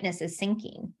 your fitness is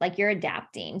sinking, like you're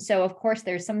adapting. So of course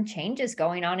there's some changes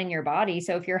going on in your body.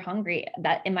 So if you're hungry,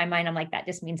 that in my mind, I'm like, that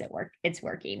just means it's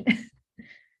working.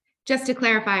 Just to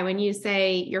clarify, when you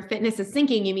say your fitness is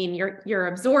sinking, you mean you're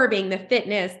absorbing the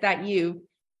fitness that you've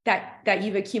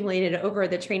accumulated over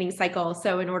the training cycle.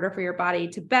 So in order for your body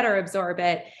to better absorb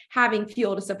it, having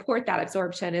fuel to support that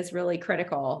absorption is really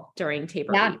critical during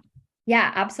taper week.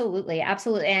 Yeah, absolutely.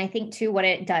 Absolutely. And I think too, what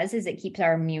it does is it keeps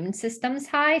our immune systems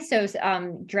high. So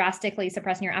drastically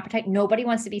suppressing your appetite. Nobody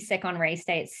wants to be sick on race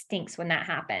day. It stinks when that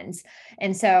happens.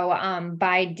 And so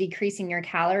by decreasing your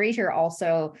calories, you're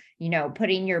also,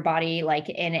 putting your body like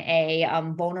in a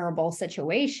vulnerable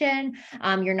situation.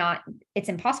 It's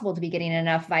impossible to be getting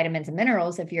enough vitamins and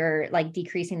minerals if you're like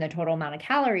decreasing the total amount of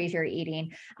calories you're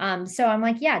eating. So I'm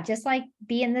like, yeah, just like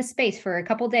be in this space for a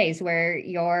couple of days where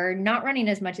you're not running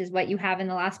as much as what you have in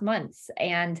the last months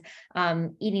and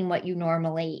eating what you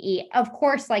normally eat. Of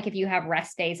course, like if you have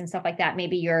rest days and stuff like that,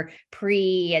 maybe your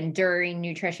pre and during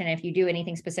nutrition, if you do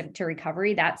anything specific to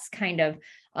recovery, that's kind of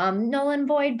null and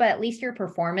void, but at least your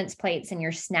performance plates and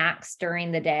your snacks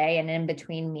during the day and in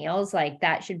between meals, like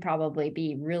that should probably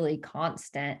be really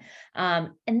constant.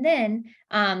 And then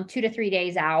 2 to 3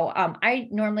 days out, I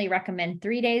normally recommend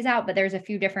 3 days out, but there's a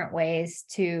few different ways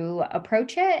to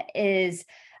approach it is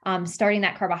starting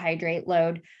that carbohydrate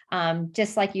load.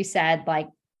 Just like you said, like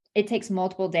it takes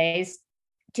multiple days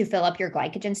to fill up your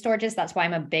glycogen storages. That's why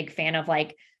I'm a big fan of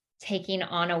like taking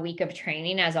on a week of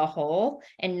training as a whole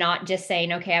and not just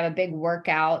saying, okay, I have a big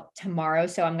workout tomorrow,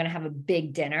 so I'm going to have a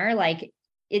big dinner. Like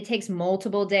it takes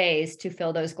multiple days to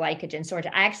fill those glycogen storage.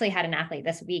 I actually had an athlete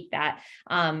this week that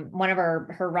one of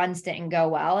her runs didn't go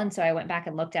well. And so I went back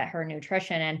and looked at her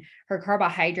nutrition, and her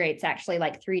carbohydrates actually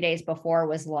like 3 days before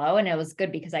was low. And it was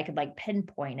good because I could like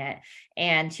pinpoint it.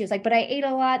 And she was like, but I ate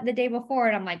a lot the day before.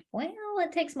 And I'm like, well,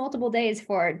 it takes multiple days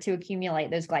for it to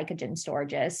accumulate those glycogen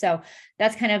storages. So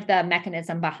that's kind of the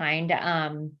mechanism behind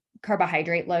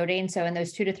carbohydrate loading. So in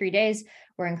those 2 to 3 days,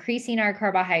 we're increasing our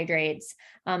carbohydrates.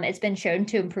 It's been shown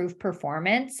to improve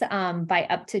performance by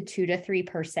up to 2 to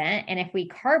 3%. And if we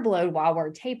carb load while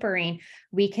we're tapering,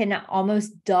 we can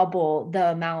almost double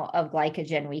the amount of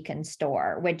glycogen we can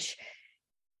store, which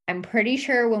I'm pretty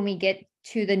sure when we get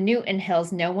to the Newton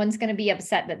Hills, no one's going to be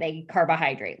upset that they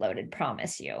carbohydrate loaded,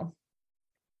 promise you.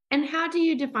 And how do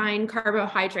you define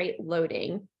carbohydrate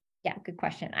loading? Yeah, good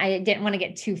question. I didn't want to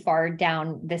get too far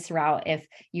down this route if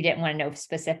you didn't want to know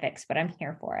specifics, but I'm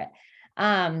here for it.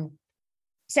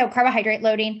 So carbohydrate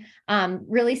loading,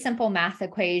 really simple math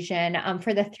equation.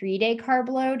 For the 3-day carb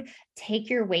load, take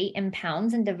your weight in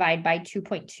pounds and divide by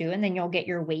 2.2, and then you'll get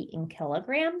your weight in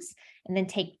kilograms. And then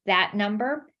take that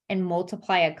number and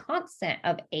multiply a constant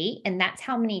of 8. And that's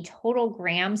how many total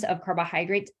grams of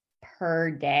carbohydrates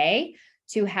per day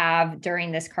to have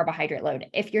during this carbohydrate load.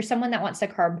 If you're someone that wants to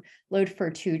carb load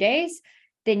for 2 days,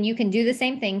 then you can do the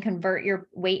same thing, convert your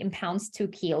weight in pounds to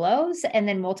kilos, and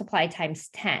then multiply times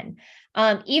 10.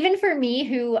 Even for me,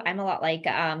 who I'm a lot like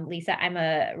Lisa, I'm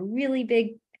a really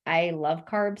big, I love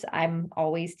carbs. I'm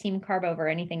always team carb over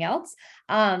anything else.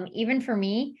 Even for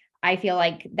me, I feel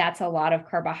like that's a lot of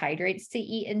carbohydrates to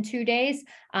eat in 2 days.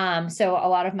 So a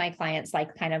lot of my clients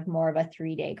like kind of more of a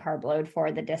 3-day carb load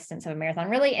for the distance of a marathon,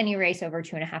 really any race over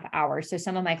 2.5 hours. So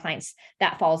some of my clients,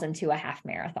 that falls into a half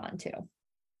marathon too.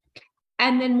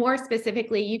 And then more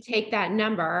specifically, you take that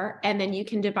number and then you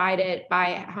can divide it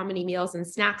by how many meals and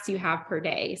snacks you have per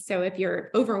day. So if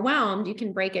you're overwhelmed, you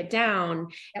can break it down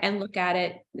and look at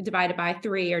it divided by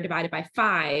 3 or divided by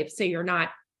 5. So you're not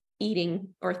eating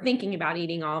or thinking about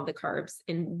eating all of the carbs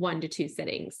in 1 to 2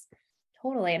 sittings.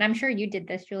 Totally. And I'm sure you did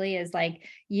this, Julie, is like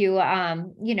you,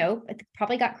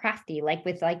 probably got crafty, like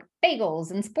with like bagels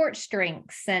and sports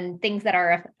drinks and things that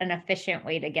are an efficient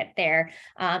way to get there,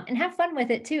 and have fun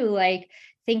with it too. Like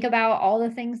think about all the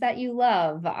things that you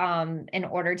love, in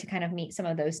order to kind of meet some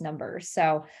of those numbers.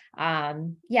 So,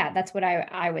 yeah, that's what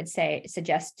I would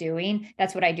suggest doing.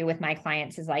 That's what I do with my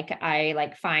clients is like, I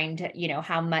like find,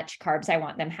 how much carbs I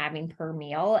want them having per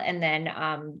meal and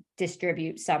then,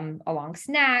 distribute some along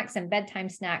snacks and bedtime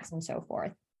snacks and so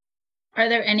forth. Are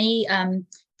there any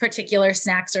particular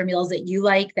snacks or meals that you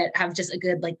like that have just a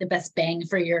good, like the best bang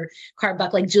for your carb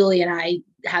buck? Like Julie and I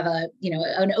have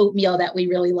an oatmeal that we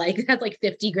really like. It has like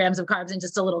 50 grams of carbs in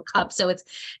just a little cup. So it's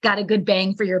got a good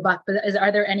bang for your buck. But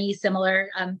are there any similar,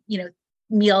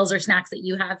 meals or snacks that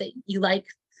you have that you like?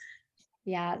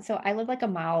 Yeah. So I live like a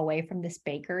mile away from this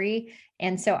bakery.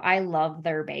 And so I love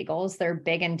their bagels. They're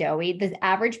big and doughy. The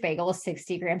average bagel is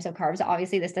 60 grams of carbs.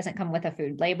 Obviously, this doesn't come with a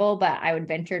food label, but I would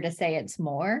venture to say it's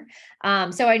more.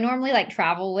 So I normally like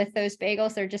travel with those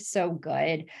bagels. They're just so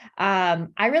good. I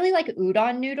really like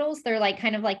udon noodles. They're like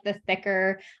kind of like the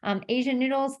thicker Asian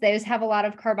noodles. Those have a lot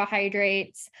of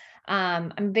carbohydrates.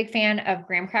 I'm a big fan of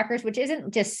graham crackers, which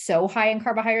isn't just so high in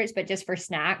carbohydrates, but just for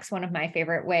snacks, one of my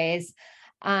favorite ways.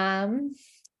 And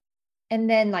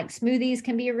then like smoothies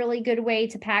can be a really good way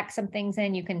to pack some things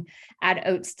in. You can add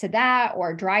oats to that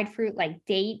or dried fruit like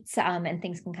dates, and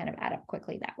things can kind of add up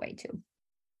quickly that way too.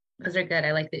 Those are good.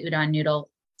 I like the udon noodle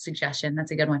suggestion.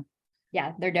 That's a good one.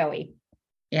 Yeah, they're doughy.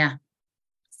 Yeah.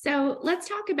 So let's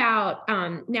talk about,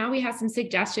 now we have some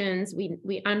suggestions.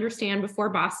 We understand before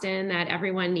Boston that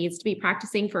everyone needs to be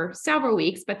practicing for several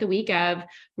weeks, but the week of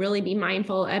really be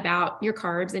mindful about your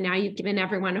carbs. And now you've given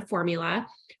everyone a formula,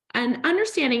 and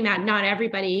understanding that not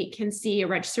everybody can see a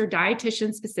registered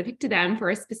dietitian specific to them for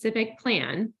a specific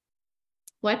plan.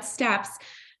 What steps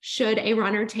should a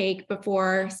runner take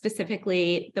before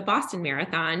specifically the Boston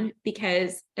Marathon?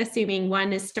 Because assuming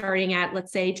one is starting at,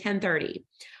 let's say, 10:30,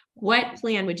 what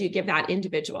plan would you give that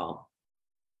individual?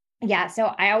 Yeah. So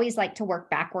I always like to work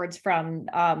backwards from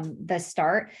the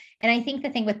start. And I think the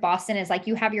thing with Boston is like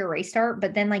you have your race start,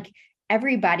 but then like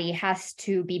everybody has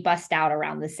to be bussed out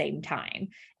around the same time.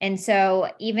 And so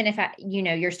even if,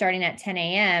 you're starting at 10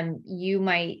 a.m., you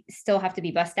might still have to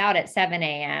be bussed out at 7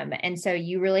 a.m. And so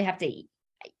you really have to,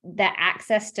 the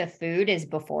access to food is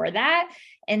before that.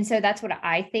 And so that's what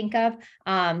I think of.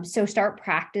 So start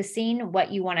practicing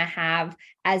what you want to have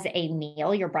as a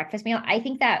meal, your breakfast meal. I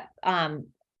think that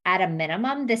at a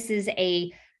minimum, this is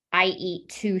I eat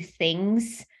two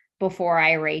things before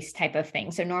I race type of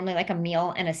thing. So normally like a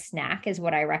meal and a snack is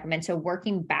what I recommend. So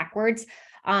working backwards.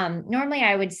 Normally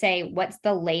I would say, what's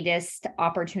the latest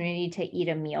opportunity to eat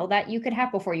a meal that you could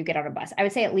have before you get on a bus? I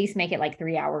would say at least make it like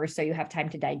 3 hours so you have time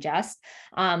to digest.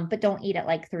 But don't eat at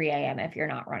like 3 a.m. if you're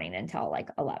not running until like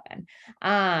 11.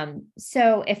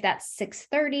 So if that's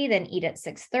 6:30, then eat at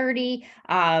 6:30.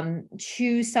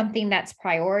 Choose something that's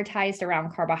prioritized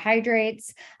around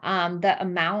carbohydrates. The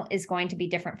amount is going to be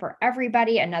different for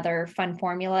everybody. Another fun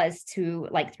formula is to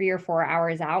like 3 or 4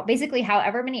 hours out. Basically,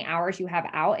 however many hours you have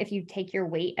out, if you take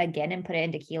your weight again and put it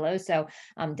into kilos. So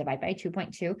divide by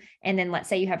 2.2. And then let's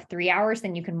say you have 3 hours,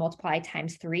 then you can multiply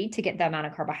times 3 to get the amount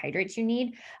of carbohydrates you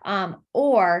need.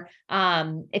 Or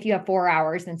if you have 4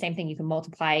 hours, then same thing, you can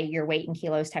multiply your weight in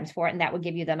kilos times 4, and that would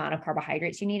give you the amount of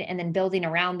carbohydrates you need. And then building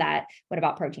around that, what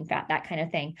about protein, fat, that kind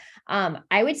of thing.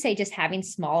 I would say just having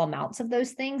small amounts of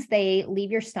those things, they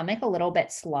leave your stomach a little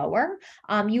bit slower.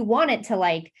 You want it to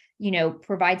like,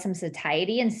 provide some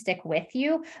satiety and stick with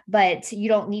you, but you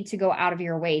don't need to go out of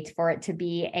your way for it to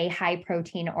be a high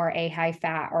protein or a high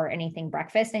fat or anything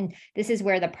breakfast. And this is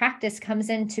where the practice comes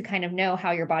in to kind of know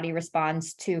how your body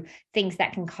responds to things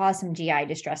that can cause some GI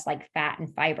distress like fat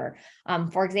and fiber.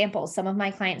 For example, some of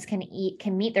my clients can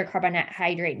meet their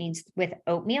carbohydrate needs with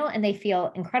oatmeal and they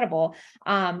feel incredible.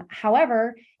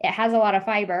 However, it has a lot of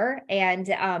fiber and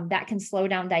that can slow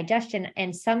down digestion.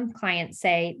 And some clients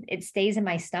say it stays in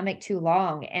my stomach too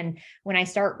long. And when I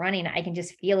start running, I can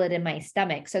just feel it in my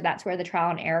stomach. So that's where the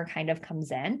trial and error kind of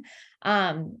comes in.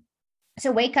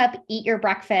 So wake up, eat your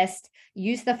breakfast,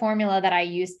 use the formula that I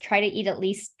use, try to eat at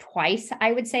least twice,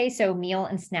 I would say. So meal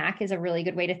and snack is a really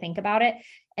good way to think about it.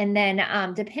 And then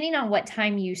depending on what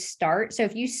time you start, so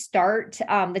if you start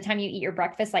the time you eat your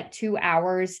breakfast, like 2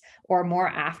 hours or more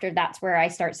after, that's where I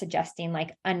start suggesting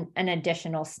like an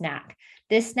additional snack.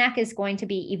 This snack is going to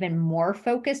be even more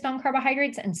focused on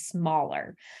carbohydrates and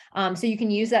smaller. So you can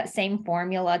use that same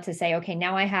formula to say, okay,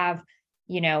 now I have,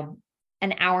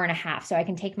 an hour and a half. So I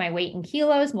can take my weight in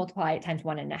kilos, multiply it times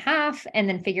 1.5, and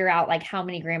then figure out like how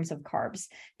many grams of carbs.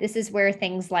 This is where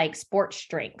things like sports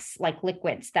drinks, like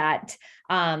liquids that,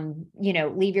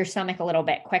 leave your stomach a little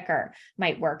bit quicker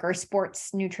might work, or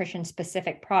sports nutrition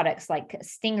specific products like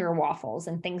Stinger waffles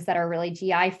and things that are really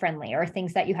GI friendly, or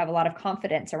things that you have a lot of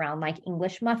confidence around, like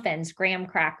English muffins, graham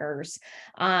crackers,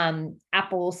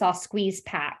 applesauce squeeze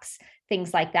packs.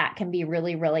 Things like that can be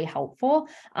really, really helpful.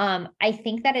 I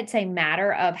think that it's a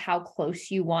matter of how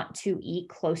close you want to eat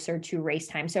closer to race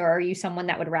time. So are you someone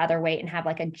that would rather wait and have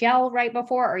like a gel right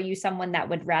before? Or are you someone that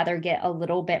would rather get a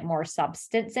little bit more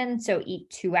substance in? So eat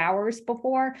 2 hours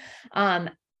before.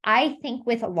 I think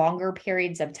with longer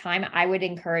periods of time, I would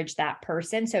encourage that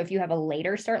person. So if you have a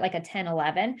later start, like a 10,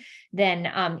 11,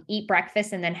 then eat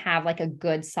breakfast and then have like a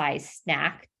good size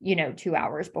snack, 2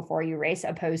 hours before you race,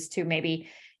 opposed to maybe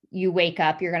you wake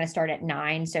up, you're going to start at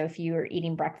 9. So if you are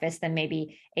eating breakfast, then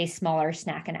maybe a smaller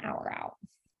snack an hour out.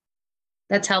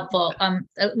 That's helpful. A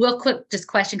real quick just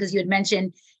question, because you had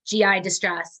mentioned GI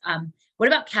distress. What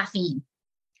about caffeine?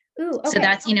 Ooh, okay. So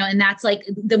that's, and that's like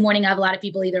the morning of. A lot of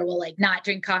people either will like not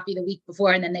drink coffee the week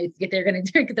before, and then they're going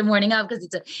to drink it the morning of, because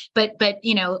but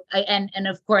and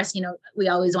of course, we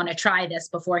always want to try this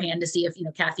beforehand to see if,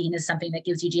 caffeine is something that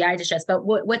gives you GI distress. But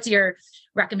what's your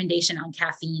recommendation on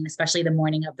caffeine, especially the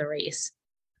morning of the race?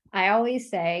 I always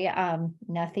say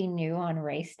nothing new on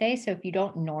race day. So if you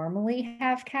don't normally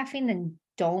have caffeine, then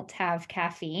don't have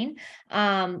caffeine.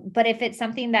 But if it's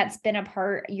something that's been a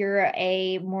part, you're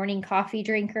a morning coffee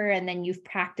drinker, and then you've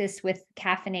practiced with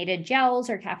caffeinated gels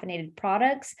or caffeinated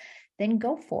products, then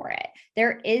go for it.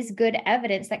 There is good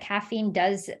evidence that caffeine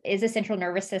is a central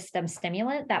nervous system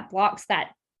stimulant that blocks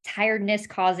that tiredness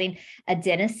causing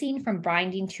adenosine from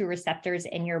binding to receptors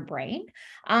in your brain.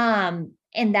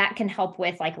 And that can help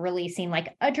with like releasing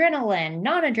like adrenaline,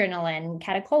 non-adrenaline,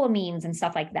 catecholamines and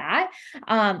stuff like that.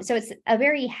 So it's a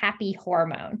very happy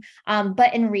hormone.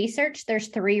 But in research, there's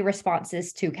 3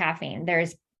 responses to caffeine.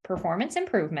 There's performance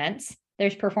improvements,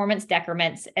 there's performance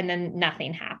decrements, and then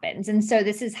nothing happens. And so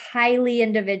this is highly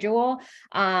individual.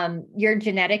 Your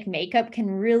genetic makeup can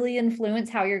really influence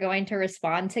how you're going to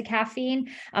respond to caffeine.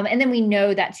 And then we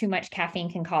know that too much caffeine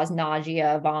can cause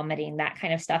nausea, vomiting, that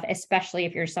kind of stuff, especially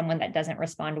if you're someone that doesn't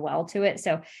respond well to it.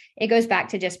 So it goes back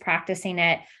to just practicing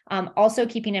it. Also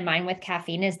keeping in mind with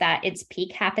caffeine is that its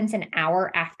peak happens an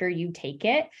hour after you take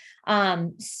it.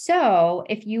 So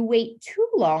if you wait too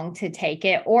long to take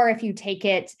it, or if you take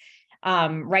it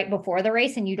right before the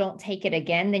race and you don't take it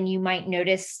again, then you might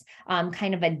notice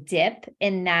kind of a dip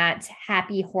in that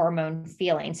happy hormone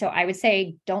feeling. So I would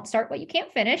say don't start what you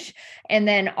can't finish. And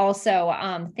then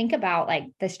also think about like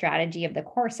the strategy of the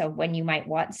course of when you might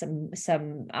want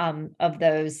some of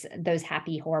those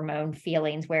happy hormone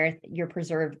feelings where your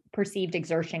perceived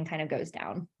exertion kind of goes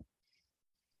down.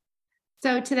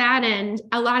 So to that end,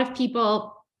 a lot of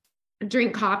people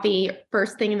drink coffee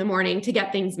first thing in the morning to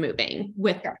get things moving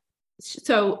with. Sure.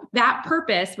 So that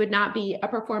purpose would not be a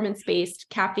performance-based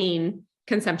caffeine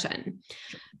consumption.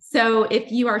 So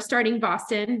if you are starting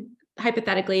Boston,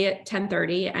 hypothetically at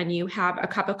 10:30, and you have a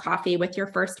cup of coffee with your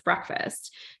first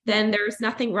breakfast, then there's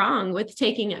nothing wrong with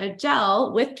taking a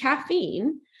gel with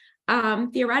caffeine,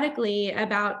 theoretically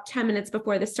about 10 minutes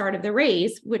before the start of the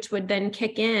race, which would then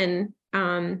kick in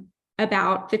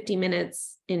about 50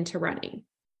 minutes into running.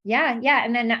 Yeah. Yeah.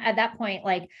 And then at that point,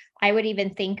 like I would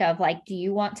even think of like, do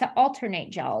you want to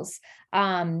alternate gels?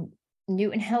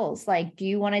 Newton Hills, like, do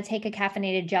you want to take a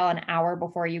caffeinated gel an hour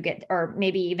before you get, or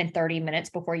maybe even 30 minutes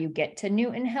before you get to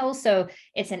Newton Hills? So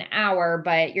it's an hour,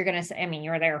 but you're going to,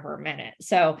 you're there for a minute.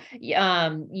 So,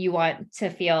 you want to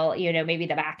feel, maybe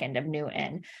the back end of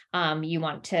Newton, you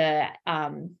want to,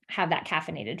 have that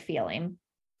caffeinated feeling.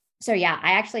 So yeah,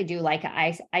 I actually do like,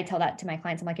 I tell that to my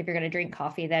clients. I'm like, if you're going to drink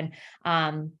coffee, then,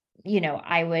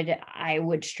 I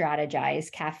would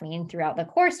strategize caffeine throughout the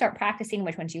course, start practicing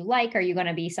which ones you like. Are you going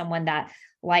to be someone that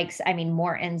likes,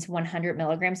 Morton's 100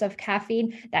 milligrams of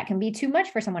caffeine? That can be too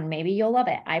much for someone. Maybe you'll love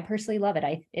it. I personally love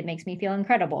it. It makes me feel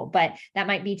incredible, but that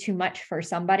might be too much for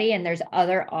somebody. And there's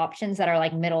other options that are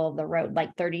like middle of the road,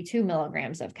 like 32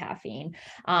 milligrams of caffeine,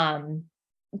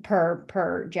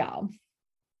 per gel.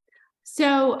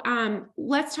 So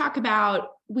let's talk about,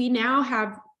 we now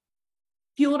have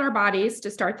fueled our bodies to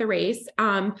start the race.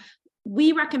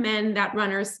 We recommend that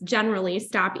runners generally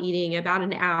stop eating about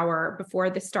an hour before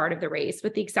the start of the race,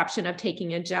 with the exception of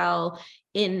taking a gel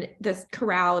in the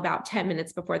corral about 10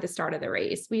 minutes before the start of the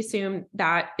race. We assume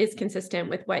that is consistent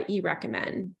with what you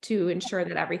recommend to ensure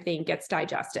that everything gets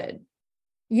digested.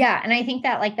 Yeah. And I think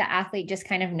that like the athlete just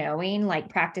kind of knowing, like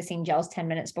practicing gels 10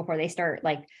 minutes before they start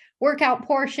like workout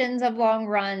portions of long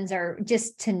runs, or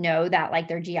just to know that like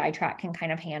their GI tract can kind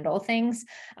of handle things.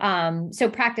 So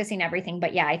practicing everything,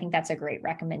 but yeah, I think that's a great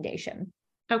recommendation.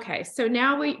 Okay. So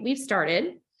now we've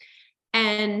started,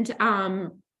 and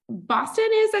Boston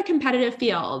is a competitive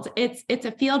field. It's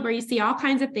a field where you see all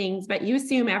kinds of things, but you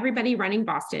assume everybody running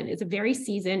Boston is a very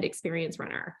seasoned, experienced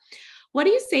runner. What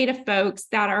do you say to folks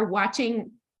that are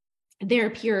watching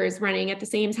their peers running at the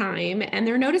same time, and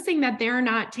they're noticing that they're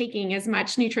not taking as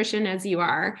much nutrition as you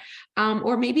are,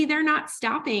 or maybe they're not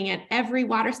stopping at every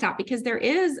water stop, because there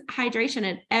is hydration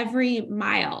at every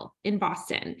mile in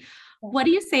Boston? What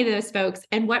do you say to those folks,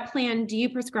 and what plan do you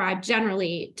prescribe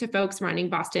generally to folks running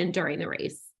Boston during the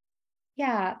race?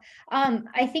 Yeah.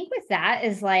 I think with that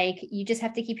is like, you just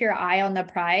have to keep your eye on the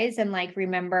prize and like,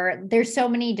 remember there's so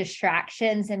many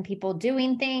distractions and people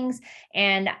doing things.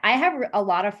 And I have a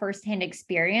lot of firsthand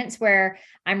experience where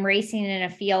I'm racing in a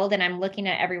field and I'm looking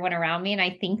at everyone around me, and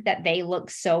I think that they look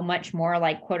so much more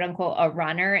like quote unquote a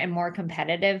runner and more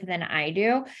competitive than I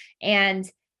do. And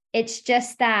it's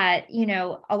just that, you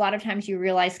know, a lot of times you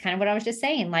realize kind of what I was just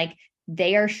saying, like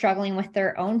they are struggling with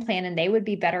their own plan, and they would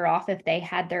be better off if they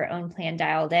had their own plan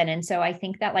dialed in. And so I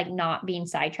think that like not being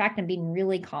sidetracked and being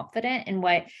really confident in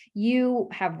what you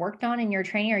have worked on in your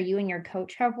training, or you and your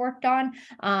coach have worked on,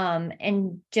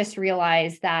 and just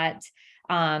realize that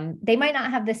they might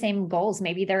not have the same goals.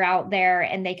 Maybe they're out there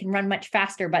and they can run much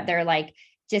faster, but they're like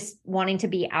just wanting to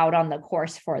be out on the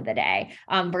course for the day,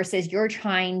 versus you're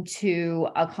trying to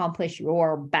accomplish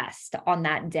your best on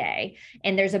that day.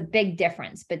 And there's a big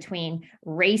difference between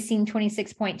racing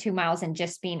 26.2 miles and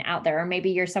just being out there. Or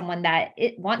maybe you're someone that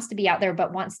it wants to be out there,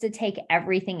 but wants to take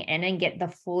everything in and get the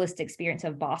fullest experience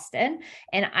of Boston.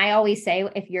 And I always say,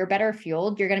 if you're better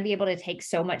fueled, you're going to be able to take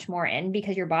so much more in,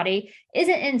 because your body isn't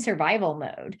in survival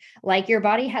mode. Like your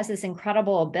body has this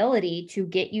incredible ability to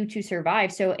get you to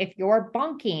survive. So if you're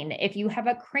bunking, if you have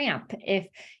a cramp, if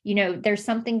you know there's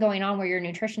something going on where your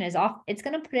nutrition is off, it's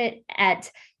going to put it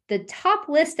at the top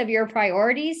list of your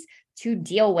priorities to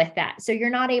deal with that. So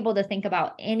you're not able to think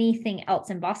about anything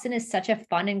else. And Boston is such a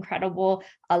fun, incredible,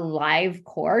 alive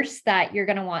course that you're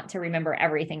going to want to remember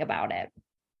everything about it.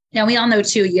 Now, we all know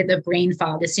too, you have the brain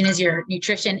fog. As soon as your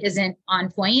nutrition isn't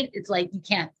on point, it's like you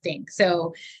can't think.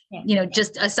 So, you know,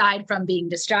 just aside from being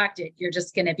distracted, you're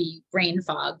just going to be brain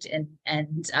fogged and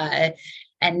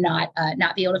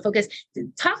not be able to focus.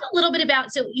 Talk a little bit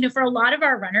about, so, you know, for a lot of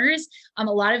our runners, a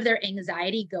lot of their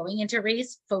anxiety going into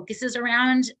race focuses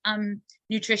around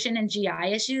nutrition and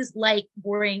GI issues, like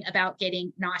worrying about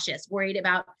getting nauseous, worried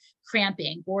about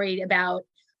cramping, worried about,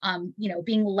 you know,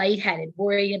 being lightheaded,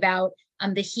 worried about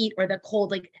the heat or the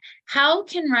cold. Like, how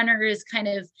can runners kind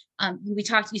of,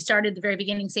 you started at the very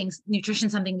beginning saying nutrition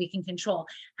is something we can control.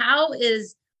 How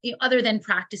is, you know, other than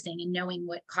practicing and knowing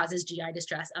what causes GI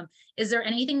distress, is there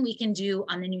anything we can do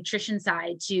on the nutrition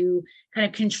side to kind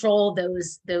of control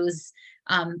those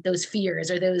fears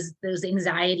or those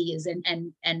anxieties,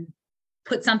 and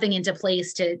put something into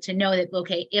place to know that,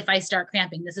 okay, if I start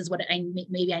cramping, this is what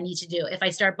maybe I need to do. If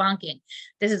I start bunking,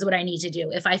 this is what I need to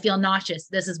do. If I feel nauseous,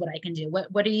 this is what I can do.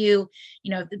 What do you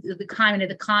know, the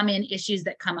common issues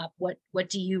that come up, what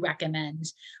do you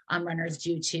recommend runners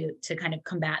do to kind of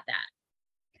combat that?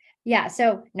 Yeah.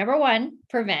 So number one,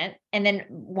 prevent. And then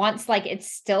once like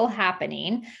it's still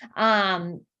happening,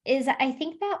 is I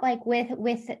think that like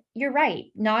with you're right,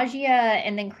 nausea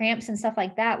and then cramps and stuff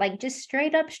like that, like just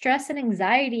straight up stress and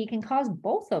anxiety can cause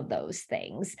both of those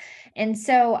things. And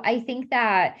so I think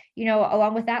that, you know,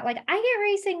 along with that, like I get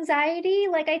race anxiety,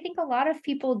 like I think a lot of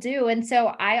people do. And so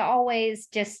I always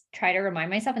just try to remind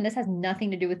myself, and this has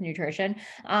nothing to do with nutrition,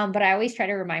 but I always try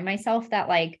to remind myself that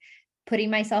like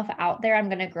putting myself out there, I'm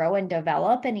going to grow and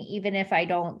develop. And even if I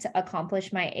don't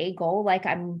accomplish my A goal, like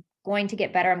I'm going to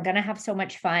get better. I'm going to have so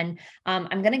much fun. I'm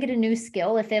going to get a new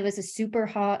skill. If it was a super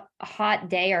hot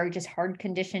day or just hard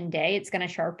conditioned day, it's going to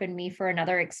sharpen me for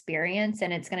another experience.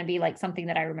 And it's going to be like something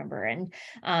that I remember and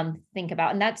think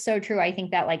about. And that's so true. I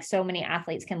think that like so many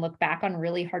athletes can look back on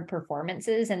really hard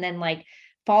performances and then like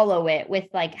follow it with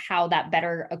like how that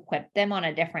better equipped them on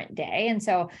a different day. And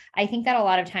so I think that a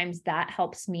lot of times that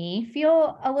helps me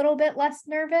feel a little bit less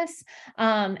nervous.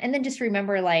 And then just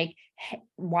remember like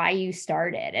why you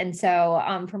started. And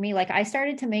so for me, like I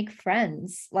started to make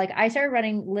friends. Like I started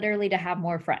running literally to have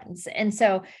more friends. And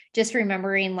so just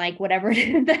remembering like whatever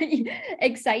that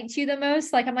excites you the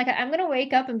most, like I'm going to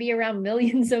wake up and be around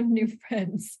millions of new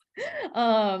friends.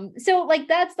 So like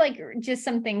that's like just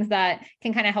some things that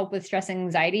can kind of help with stress and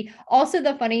anxiety. Also,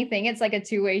 the funny thing, it's like a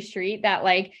two-way street that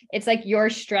like it's like your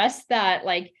stress that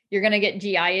like you're going to get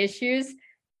GI issues,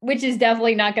 which is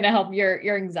definitely not going to help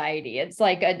your anxiety. It's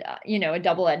like a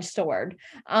double-edged sword.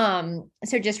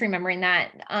 So just remembering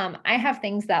that, I have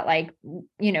things that like,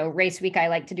 race week, I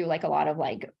like to do like a lot of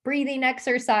like breathing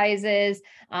exercises.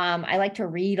 I like to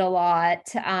read a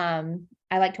lot.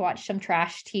 I like to watch some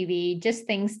trash TV, just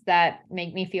things that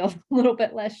make me feel a little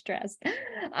bit less stressed.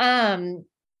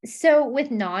 So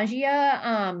with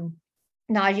nausea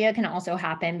can also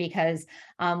happen because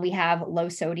we have low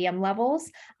sodium levels.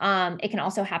 It can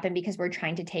also happen because we're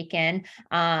trying to take in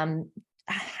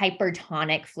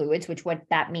hypertonic fluids, which what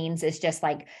that means is just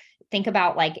like, think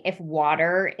about like if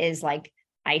water is like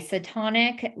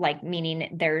isotonic, like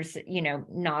meaning there's,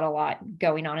 not a lot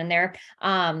going on in there,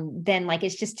 then like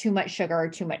it's just too much sugar or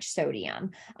too much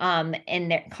sodium, and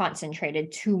they're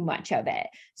concentrated too much of it.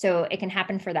 So it can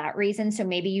happen for that reason. So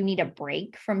maybe you need a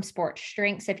break from sports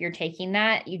drinks. If you're taking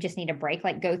that, you just need a break,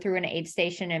 like go through an aid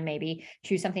station and maybe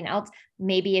choose something else.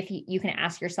 Maybe if you can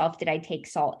ask yourself, did I take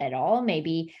salt at all?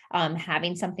 Maybe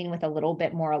having something with a little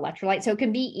bit more electrolyte. So it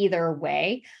can be either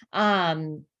way.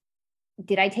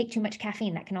 Did I take too much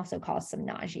caffeine? That can also cause some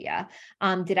nausea.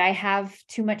 Did I have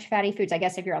too much fatty foods? I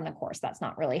guess if you're on the course, that's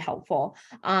not really helpful.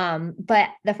 But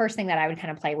the first thing that I would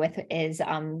kind of play with is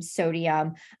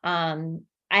sodium.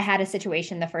 I had a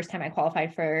situation the first time I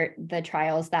qualified for the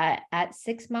trials that at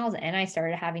 6 miles in, I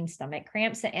started having stomach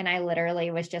cramps, and I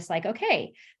literally was just like,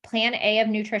 okay, plan A of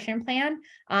nutrition plan.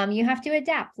 You have to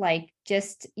adapt, like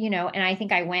just, and I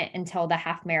think I went until the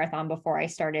half marathon before I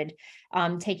started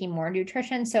taking more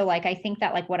nutrition. So like, I think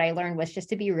that like what I learned was just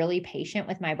to be really patient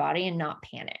with my body and not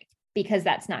panic, because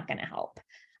that's not going to help.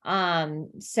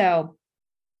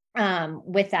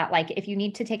 With that, like if you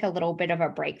need to take a little bit of a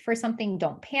break for something,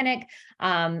 don't panic.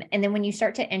 And then when you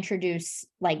start to introduce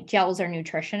like gels or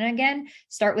nutrition again,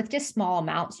 start with just small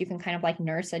amounts. You can kind of like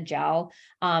nurse a gel,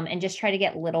 and just try to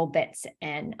get little bits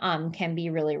in, can be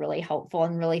really, really helpful,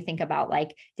 and really think about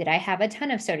like, did I have a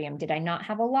ton of sodium? Did I not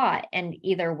have a lot? And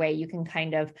either way, you can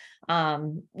kind of,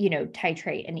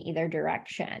 titrate in either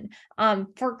direction.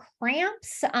 For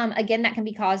cramps, again, that can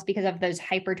be caused because of those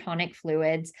hypertonic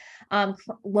fluids.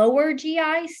 Lower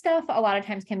GI stuff a lot of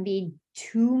times can be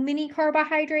too many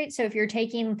carbohydrates. So if you're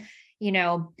taking,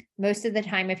 most of the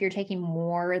time, if you're taking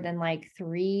more than like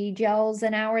 3 gels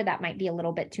an hour, that might be a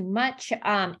little bit too much.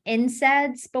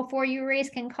 NSAIDs before you race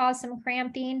can cause some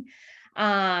cramping.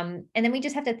 And then we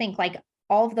just have to think like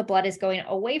all of the blood is going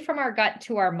away from our gut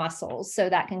to our muscles. So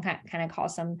that can kind of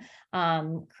cause some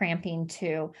cramping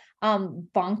too.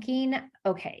 Bonking.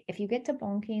 Okay. If you get to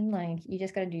bonking, like you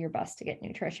just got to do your best to get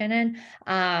nutrition in.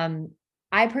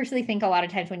 I personally think a lot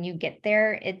of times when you get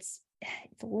there, it's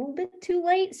a little bit too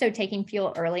late. So taking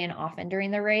fuel early and often during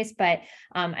the race. But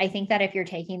I think that if you're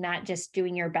taking that, just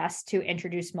doing your best to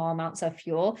introduce small amounts of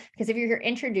fuel, because if you're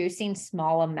introducing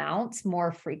small amounts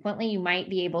more frequently, you might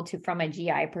be able to, from a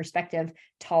GI perspective,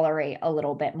 tolerate a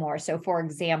little bit more. So for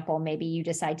example, maybe you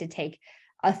decide to take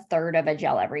a third of a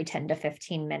gel every 10 to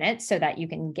 15 minutes so that you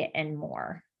can get in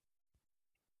more.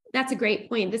 That's a great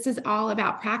point. This is all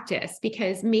about practice,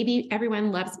 because maybe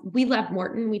we love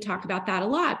Maurten. We talk about that a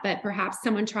lot, but perhaps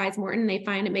someone tries Maurten, they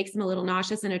find it makes them a little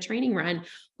nauseous in a training run.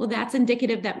 Well, that's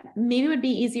indicative that maybe it would be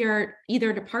easier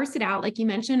either to parse it out, like you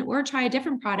mentioned, or try a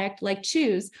different product like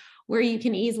Choose, where you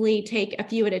can easily take a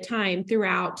few at a time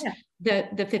throughout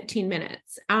the 15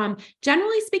 minutes.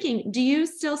 Generally speaking, do you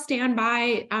still stand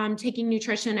by taking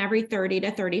nutrition every 30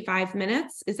 to 35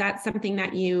 minutes? Is that something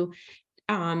that you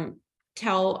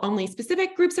tell only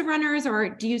specific groups of runners, or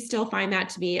do you still find that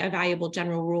to be a valuable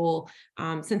general rule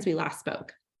since we last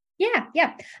spoke? Yeah.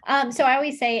 So I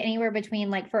always say anywhere between,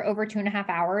 like for over 2.5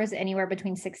 hours, anywhere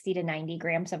between 60 to 90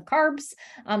 grams of carbs.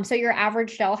 So your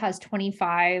average gel has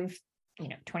 25,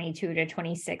 22 to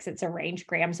 26, it's a range,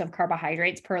 grams of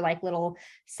carbohydrates per like little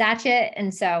sachet.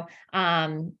 And so,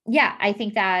 I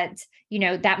think that,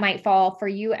 that might fall for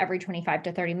you every 25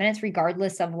 to 30 minutes,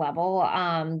 regardless of level.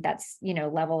 That's,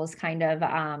 level is kind of,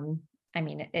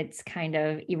 it's kind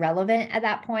of irrelevant at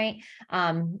that point.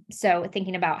 So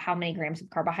thinking about how many grams of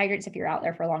carbohydrates, if you're out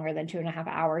there for longer than 2.5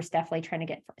 hours, definitely trying to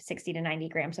get 60 to 90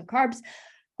 grams of carbs.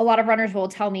 A lot of runners will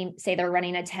tell me, say they're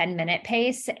running a 10-minute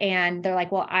pace, and they're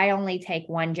like, well, I only take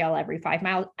 1 gel every 5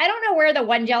 miles. I don't know where the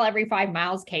 1 gel every 5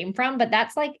 miles came from, but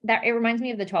that's like that. It reminds me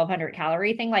of the 1,200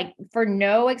 calorie thing, like for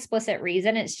no explicit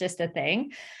reason. It's just a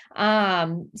thing.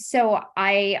 So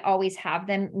I always have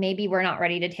them. Maybe we're not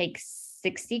ready to take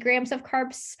 60 grams of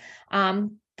carbs,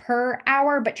 per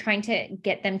hour, but trying to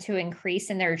get them to increase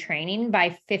in their training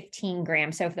by 15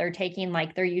 grams. So if they're taking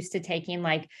they're used to taking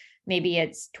maybe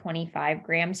it's 25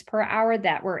 grams per hour,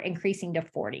 that we're increasing to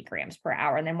 40 grams per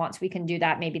hour. And then once we can do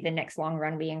that, maybe the next long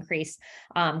run, we increase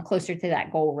closer to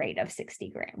that goal rate of 60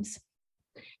 grams.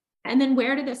 And then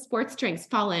where do the sports drinks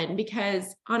fall in?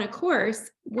 Because on a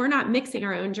course, we're not mixing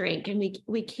our own drink, and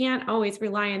we can't always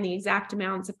rely on the exact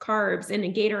amounts of carbs in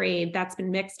a Gatorade that's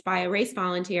been mixed by a race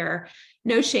volunteer.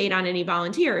 No shade on any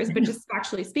volunteers, but just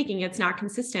actually speaking, it's not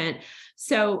consistent.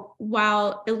 So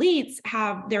while elites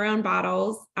have their own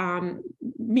bottles,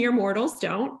 mere mortals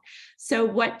don't. So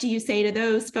what do you say to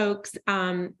those folks,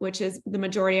 which is the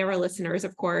majority of our listeners,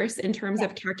 of course, in terms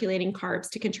of calculating carbs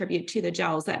to contribute to the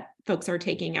gels that folks are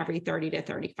taking every 30 to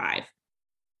 35?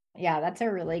 Yeah, that's a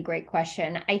really great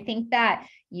question. I think that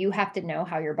you have to know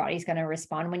how your body's going to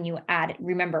respond when you add,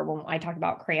 remember when I talked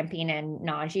about cramping and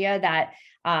nausea, that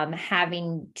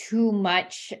having too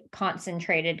much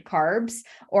concentrated carbs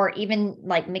or even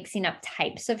like mixing up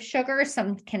types of sugar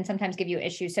can sometimes give you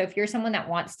issues. So if you're someone that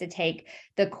wants to take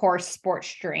the course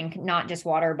sports drink, not just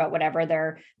water, but whatever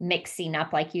they're mixing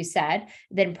up, like you said,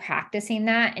 then practicing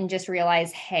that and just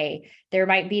realize, hey, there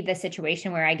might be the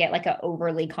situation where I get like an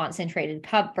overly concentrated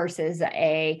cup versus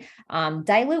a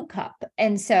dilute cup.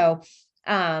 And so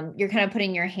you're kind of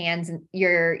putting your hands and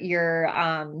your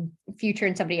future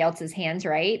in somebody else's hands,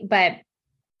 right? But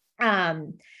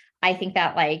I think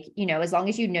that like, as long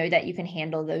as you know that you can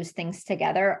handle those things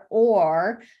together,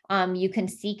 or you can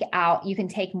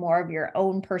take more of your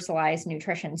own personalized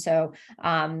nutrition. So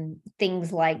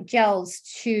things like gels,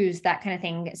 chews, that kind of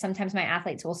thing. Sometimes my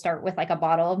athletes will start with like a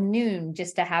bottle of Noon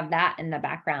just to have that in the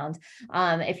background.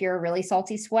 If you're a really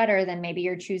salty sweater, then maybe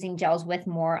you're choosing gels with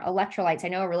more electrolytes. I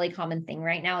know a really common thing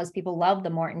right now is people love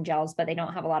the Morton gels, but they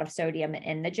don't have a lot of sodium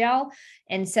in the gel.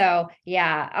 And so,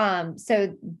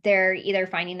 so they're either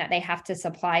finding that they have to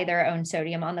supply their own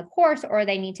sodium on the course, or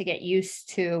they need to get used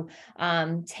to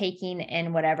taking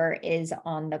in whatever is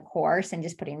on the course and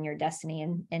just putting your destiny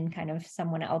in kind of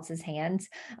someone else's hands.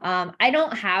 I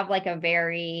don't have like a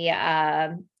very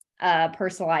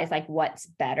personalized, like what's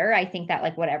better. I think that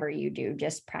like whatever you do,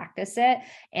 just practice it.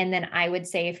 And then I would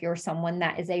say if you're someone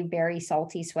that is a very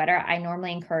salty sweater, I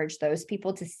normally encourage those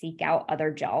people to seek out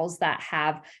other gels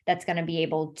that's going to be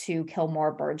able to kill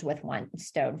more birds with one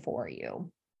stone for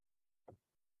you.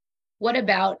 What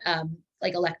about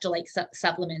like electrolyte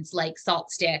supplements like Salt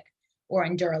Stick or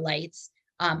Endurolites?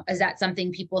 Is that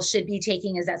something people should be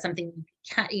taking? Is that something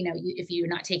if you're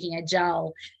not taking a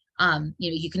gel,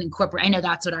 you can incorporate? I know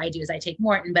that's what I do is I take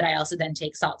Morton, but I also then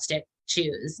take Salt Stick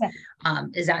chews. Yeah.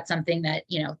 Is that something that,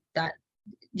 that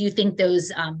do you think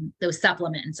those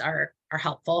supplements are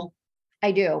helpful?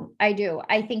 I do.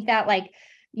 I think that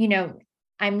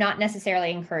I'm not necessarily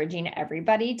encouraging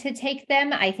everybody to take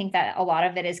them. I think that a lot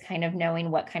of it is kind of knowing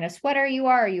what kind of sweater you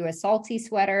are. Are you a salty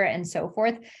sweater and so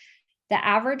forth? The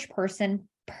average person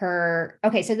per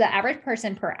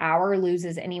hour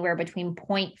loses anywhere between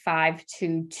 0.5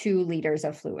 to 2 liters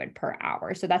of fluid per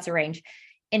hour. So that's a range.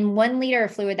 In 1 liter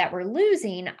of fluid that we're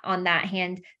losing on that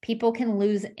hand, people can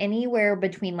lose anywhere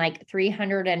between like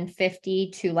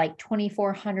 350 to like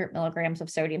 2,400 milligrams of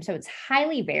sodium. So it's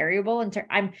highly variable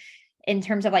in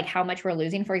terms of like how much we're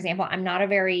losing. For example, I'm not a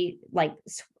very like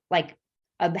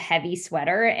a heavy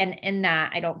sweater. And in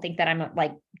that, I don't think that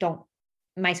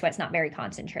my sweat's not very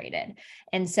concentrated.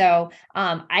 And so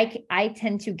I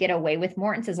tend to get away with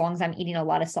Morton's as long as I'm eating a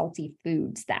lot of salty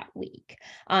foods that week.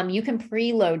 You can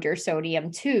preload your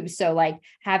sodium too. So like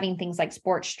having things like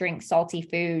sports drink, salty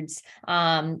foods,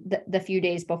 the few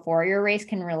days before your race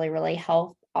can really, really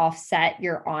help offset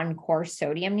your on-course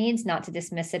sodium needs, not to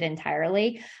dismiss it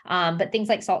entirely. But things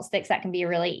like salt sticks, that can be a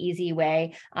really easy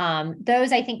way.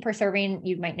 Those I think per serving,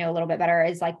 you might know a little bit better,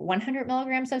 is like 100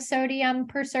 milligrams of sodium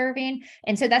per serving.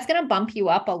 And so that's going to bump you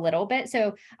up a little bit.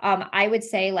 So I would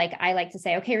say, I like to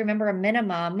say, okay, remember a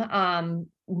minimum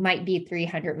might be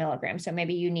 300 milligrams. So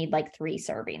maybe you need like 3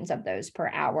 servings of those per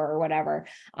hour or whatever.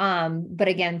 But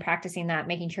again, practicing that,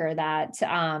 making sure that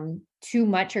too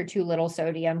much or too little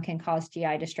sodium can cause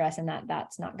GI distress, and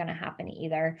that's not going to happen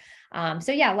either.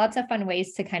 So yeah, lots of fun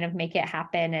ways to kind of make it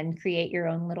happen and create your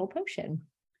own little potion.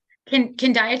 Can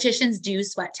dietitians do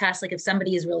sweat tests? Like if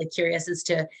somebody is really curious as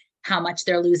to how much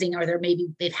they're losing, or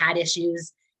they've had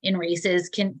issues in races,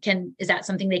 is that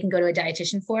something they can go to a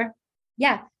dietitian for?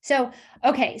 Yeah. So,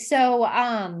 okay. So,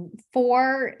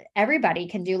 for everybody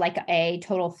can do like a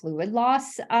total fluid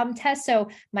loss, test. So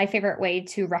my favorite way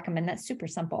to recommend that's super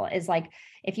simple is like,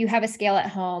 if you have a scale at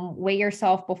home, weigh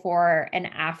yourself before and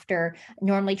after,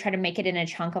 normally try to make it in a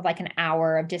chunk of like an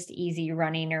hour of just easy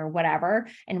running or whatever,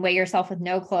 and weigh yourself with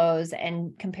no clothes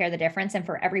and compare the difference. And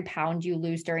for every pound you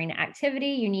lose during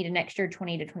activity, you need an extra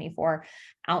 20 to 24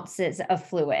 ounces of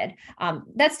fluid.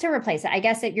 That's to replace it. I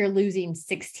guess that you're losing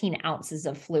 16 ounces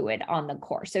of fluid on the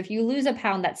course. So if you lose a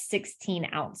pound, that's 16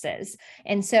 ounces.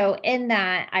 And so in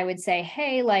that, I would say,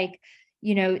 hey, like,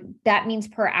 that means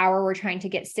per hour, we're trying to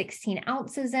get 16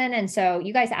 ounces in. And so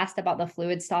you guys asked about the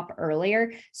fluid stop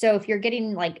earlier. So if you're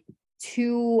getting like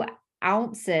 2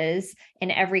 ounces in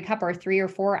every cup or 3 or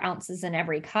 4 ounces in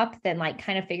every cup, then like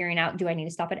kind of figuring out, do I need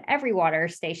to stop at every water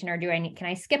station or can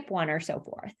I skip one or so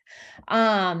forth?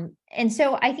 And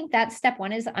so I think that step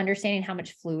one is understanding how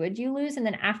much fluid you lose. And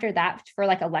then after that, for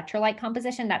like electrolyte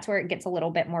composition, that's where it gets a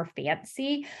little bit more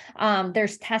fancy.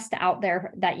 There's tests out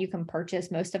there that you can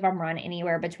purchase. Most of them run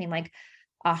anywhere between like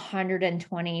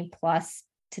 120 plus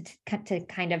to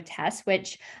kind of test,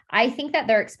 which I think that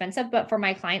they're expensive, but for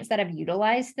my clients that have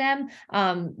utilized them,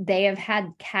 they have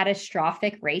had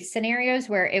catastrophic race scenarios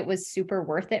where it was super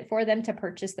worth it for them to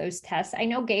purchase those tests. I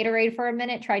know Gatorade for a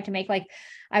minute tried to make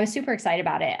I was super excited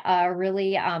about it. A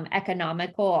really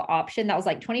economical option that was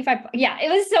like 25. Yeah, it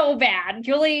was so bad.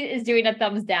 Julie is doing a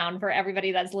thumbs down for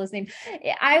everybody that's listening.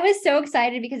 I was so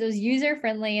excited because it was user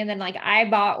friendly. And then like I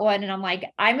bought one and I'm like,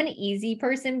 I'm an easy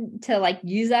person to like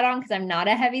use that on because I'm not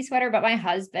a heavy sweater, but my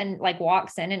husband like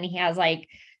walks in and he has like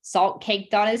salt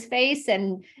caked on his face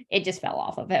and it just fell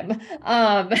off of him.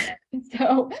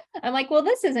 So I'm like, well,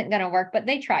 this isn't going to work, but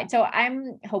they tried. So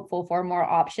I'm hopeful for more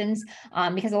options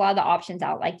because a lot of the options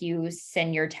out, like you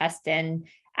send your test in,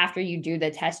 after you do the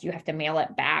test, you have to mail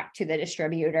it back to the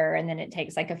distributor. And then it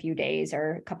takes like a few days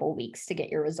or a couple of weeks to get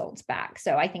your results back.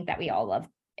 So I think that we all love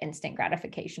instant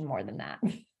gratification more than that.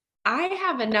 I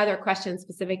have another question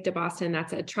specific to Boston.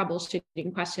 That's a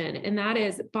troubleshooting question. And that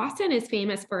is, Boston is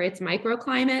famous for its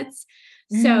microclimates.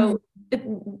 So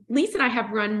Lisa and I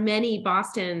have run many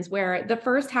Bostons where the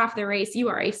first half of the race, you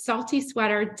are a salty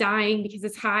sweater dying because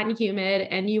it's hot and humid,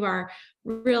 and you are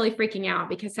really freaking out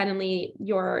because suddenly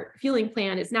your fueling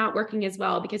plan is not working as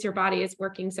well because your body is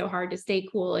working so hard to stay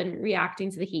cool and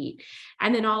reacting to the heat.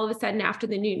 And then all of a sudden after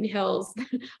the Newton Hills,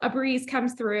 a breeze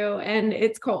comes through and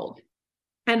it's cold.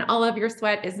 And all of your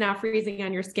sweat is now freezing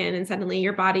on your skin, and suddenly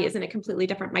your body is in a completely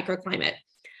different microclimate.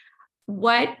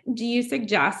 What do you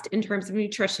suggest in terms of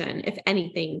nutrition, if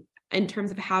anything, in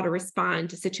terms of how to respond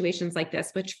to situations like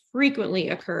this, which frequently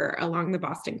occur along the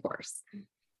Boston course?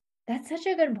 That's such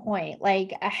a good point.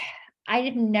 Like, I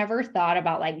had never thought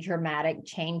about like dramatic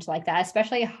change like that,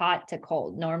 especially hot to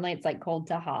cold. Normally it's like cold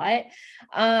to hot.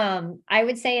 I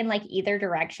would say in like either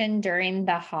direction during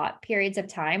the hot periods of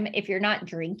time, if you're not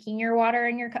drinking your water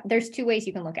in your cup, there's 2 ways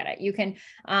you can look at it. You can,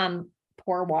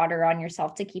 pour water on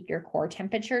yourself to keep your core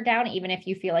temperature down, even if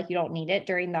you feel like you don't need it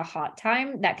during the hot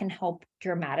time. That can help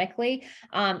dramatically.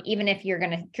 Even if you're going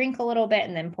to drink a little bit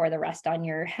and then pour the rest on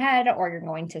your head, or you're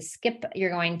going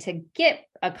to get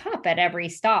a cup at every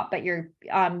stop, but you're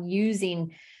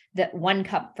using the 1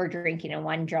 cup for drinking and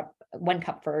 1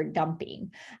 cup for dumping.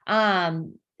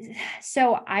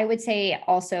 So I would say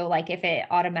also, like, if it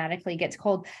automatically gets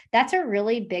cold, that's a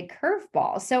really big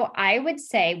curveball. So I would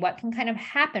say what can kind of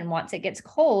happen once it gets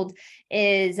cold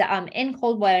is in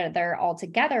cold weather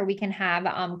altogether, we can have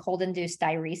cold induced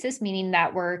diuresis, meaning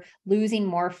that we're losing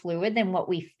more fluid than what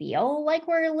we feel like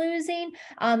we're losing.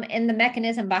 And the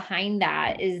mechanism behind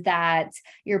that is that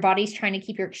your body's trying to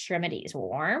keep your extremities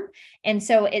warm. And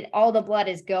so all the blood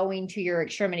is going to your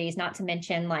extremities, not to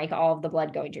mention like all of the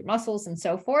blood going to your muscles and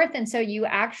so forth. And so you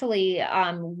actually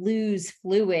lose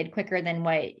fluid quicker than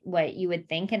what you would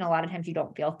think. And a lot of times you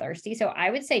don't feel thirsty. So I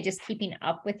would say just keeping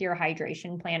up with your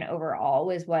hydration plan overall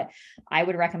is what I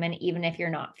would recommend, even if you're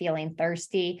not feeling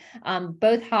thirsty.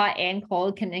 Both hot and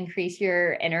cold can increase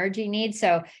your energy needs.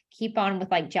 So keep on with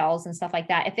like gels and stuff like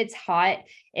that. If it's hot,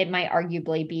 it might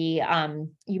arguably be,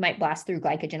 you might blast through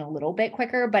glycogen a little bit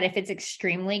quicker, but if it's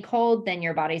extremely cold, then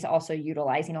your body's also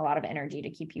utilizing a lot of energy to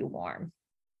keep you warm.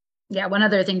 Yeah. One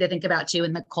other thing to think about too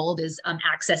in the cold is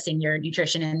accessing your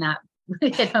nutrition in that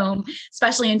at home,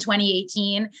 especially in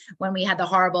 2018 when we had the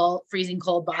horrible freezing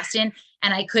cold Boston.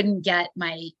 and I couldn't get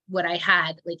what I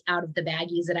had like out of the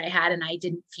baggies that I had, and I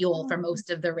didn't fuel for most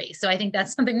of the race. So I think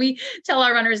that's something we tell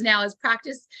our runners now is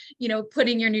practice,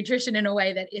 putting your nutrition in a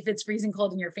way that if it's freezing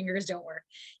cold and your fingers don't work,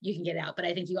 you can get out. But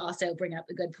I think you also bring up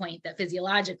a good point that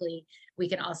physiologically we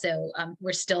can also,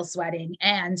 we're still sweating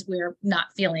and we're not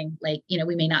feeling like,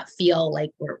 we may not feel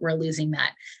like we're losing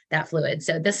that fluid.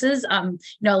 So this is, a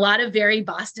lot of very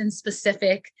Boston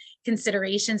specific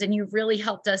considerations, and you've really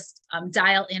helped us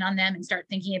dial in on them and start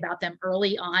thinking about them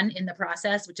early on in the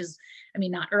process, which is,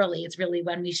 not early, it's really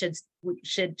when we should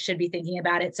be thinking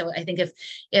about it. So I think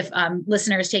if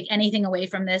listeners take anything away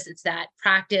from this, it's that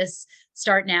practice,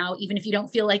 start now, even if you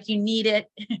don't feel like you need it,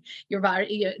 your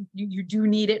body, you do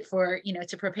need it for,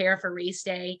 to prepare for race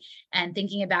day, and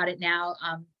thinking about it now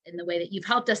in the way that you've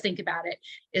helped us think about it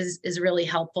is really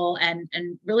helpful and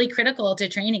really critical to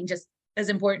training, just as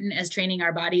important as training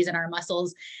our bodies and our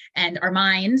muscles and our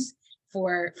minds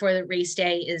for the race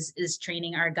day is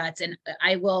training our guts. And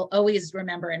I will always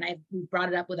remember, and we brought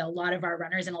it up with a lot of our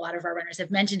runners, and a lot of our runners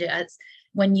have mentioned it as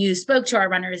when you spoke to our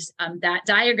runners, that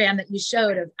diagram that you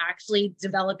showed of actually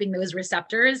developing those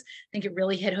receptors, I think it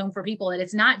really hit home for people that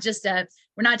it's not just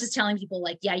we're not just telling people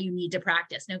like, yeah, you need to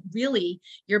practice. No, really,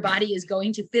 your body is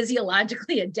going to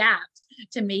physiologically adapt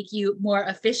to make you more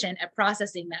efficient at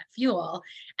processing that fuel.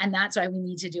 And that's why we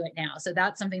need to do it now. So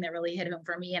that's something that really hit home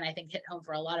for me, and I think hit home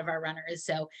for a lot of our runners.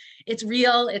 So it's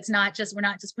real. It's not just, we're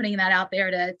not just putting that out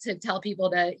there to tell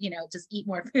people to, just eat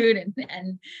more food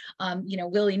and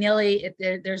willy-nilly.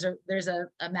 There's a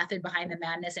method behind the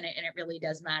madness, and it really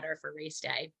does matter for race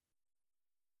day.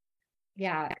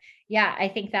 Yeah. I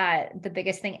think that the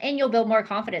biggest thing, and you'll build more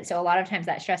confidence. So a lot of times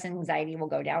that stress and anxiety will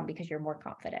go down because you're more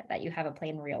confident that you have a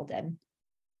plan reeled in.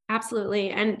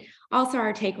 Absolutely. And also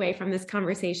our takeaway from this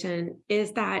conversation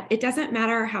is that it doesn't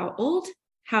matter how old,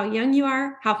 how young you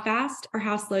are, how fast or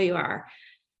how slow you are.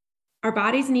 Our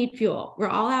bodies need fuel. We're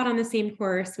all out on the same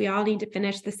course. We all need to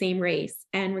finish the same race.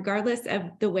 And regardless of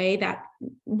the way that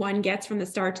one gets from the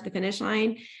start to the finish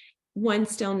line, one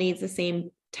still needs the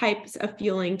same types of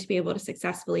fueling to be able to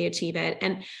successfully achieve it.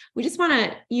 And we just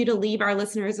want you to leave our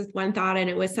listeners with one thought. And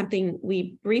it was something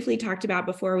we briefly talked about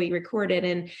before we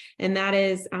recorded. And that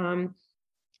is,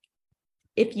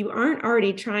 if you aren't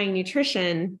already trying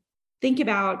nutrition,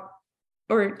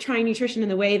 or trying nutrition in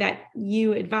the way that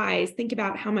you advise, think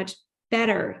about how much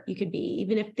better you could be.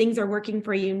 Even if things are working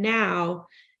for you now,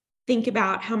 think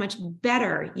about how much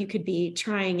better you could be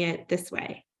trying it this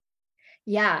way.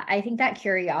 Yeah, I think that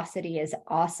curiosity is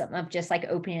awesome, of just like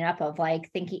opening up, of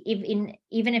like thinking,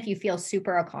 even if you feel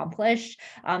super accomplished,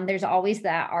 there's always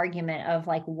that argument of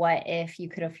like, what if you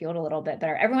could have fueled a little bit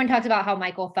better? Everyone talks about how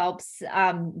Michael Phelps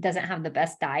doesn't have the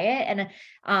best diet, and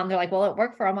they're like, well, it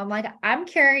worked for him. I'm like, I'm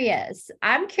curious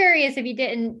if you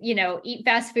didn't, eat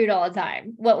fast food all the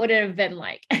time, what would it have been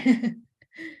like?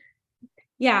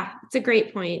 Yeah, it's a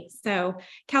great point. So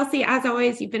Kelsey, as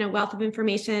always, you've been a wealth of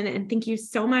information, and thank you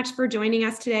so much for joining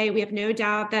us today. We have no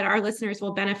doubt that our listeners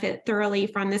will benefit thoroughly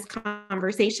from this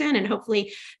conversation, and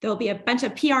hopefully there'll be a bunch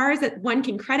of PRs that one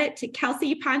can credit to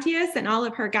Kelsey Pontius and all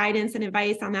of her guidance and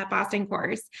advice on that Boston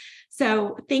course.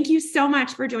 So thank you so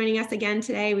much for joining us again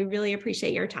today. We really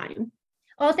appreciate your time.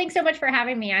 Well, thanks so much for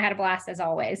having me. I had a blast as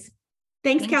always.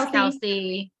 Thanks,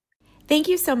 Kelsey. Thank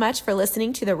you so much for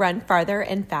listening to the Run Farther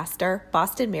and Faster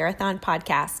Boston Marathon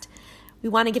podcast. We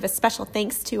want to give a special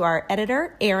thanks to our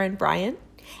editor, Aaron Bryant.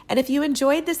 And if you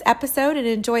enjoyed this episode and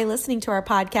enjoy listening to our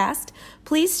podcast,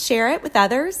 please share it with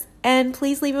others, and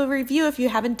please leave a review if you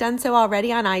haven't done so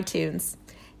already on iTunes.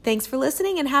 Thanks for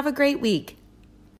listening, and have a great week.